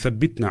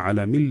 وثبتنا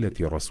على ملة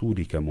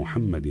رسولك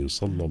محمد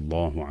صلى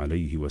الله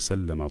عليه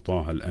وسلم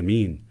طه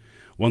الأمين.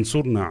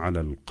 وانصرنا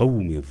على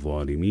القوم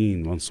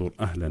الظالمين، وانصر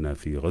أهلنا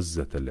في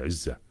غزة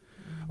العزة.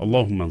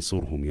 اللهم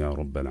انصرهم يا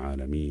رب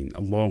العالمين.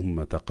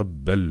 اللهم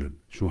تقبل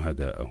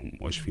شهداءهم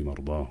واشف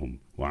مرضاهم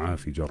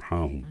وعاف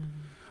جرحاهم.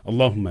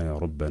 اللهم يا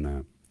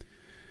ربنا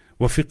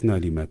وفقنا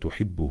لما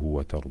تحبه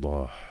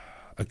وترضاه.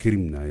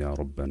 أكرمنا يا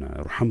ربنا،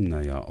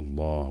 ارحمنا يا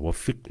الله،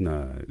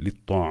 وفقنا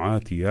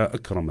للطاعات يا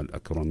أكرم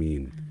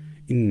الأكرمين.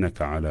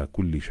 إنك على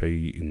كل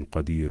شيء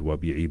قدير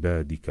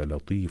وبعبادك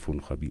لطيف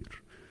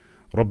خبير.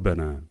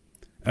 ربنا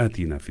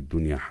آتنا في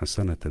الدنيا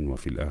حسنة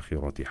وفي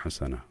الآخرة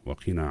حسنة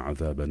وقنا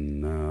عذاب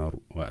النار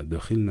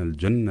وأدخلنا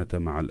الجنة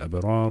مع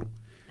الأبرار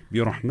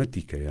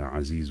برحمتك يا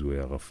عزيز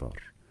ويا غفار.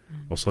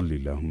 وصل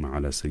اللهم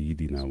على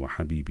سيدنا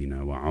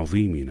وحبيبنا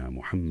وعظيمنا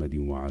محمد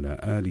وعلى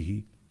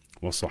آله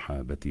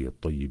وصحابته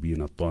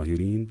الطيبين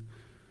الطاهرين.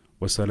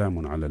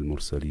 وسلام على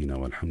المرسلين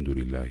والحمد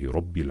لله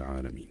رب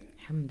العالمين.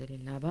 الحمد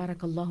لله.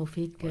 بارك الله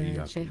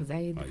فيك شيخ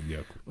زايد.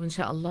 وإن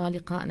شاء الله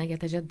لقاءنا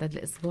يتجدد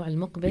الأسبوع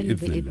المقبل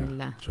بإذن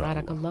الله.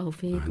 بارك الله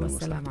فيك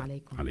والسلام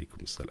عليكم. عليكم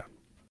السلام.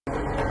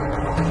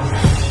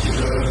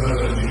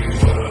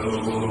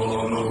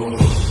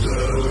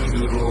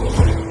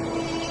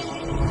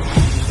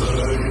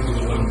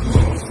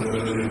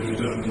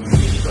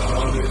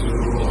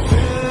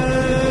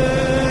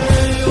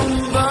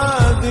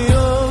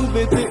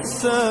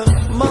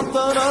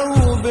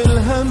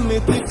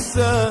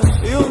 تكسى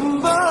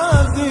يوم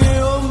بعد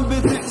يوم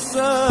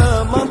بتكسى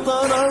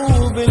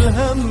مطرة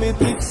وبالهم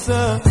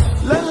تكسى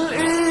لا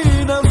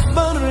لقينا في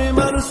بر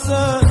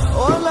مرسى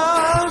ولا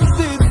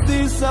عدت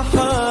دي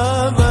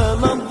سحابة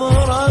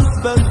نظرة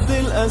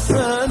تبدل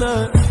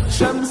أسانا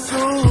شمس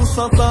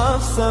وسطع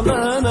في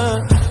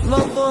سمانا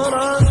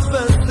نظرة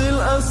تبدل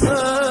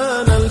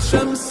أسانا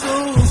الشمس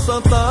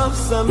وسطع في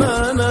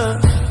سمانا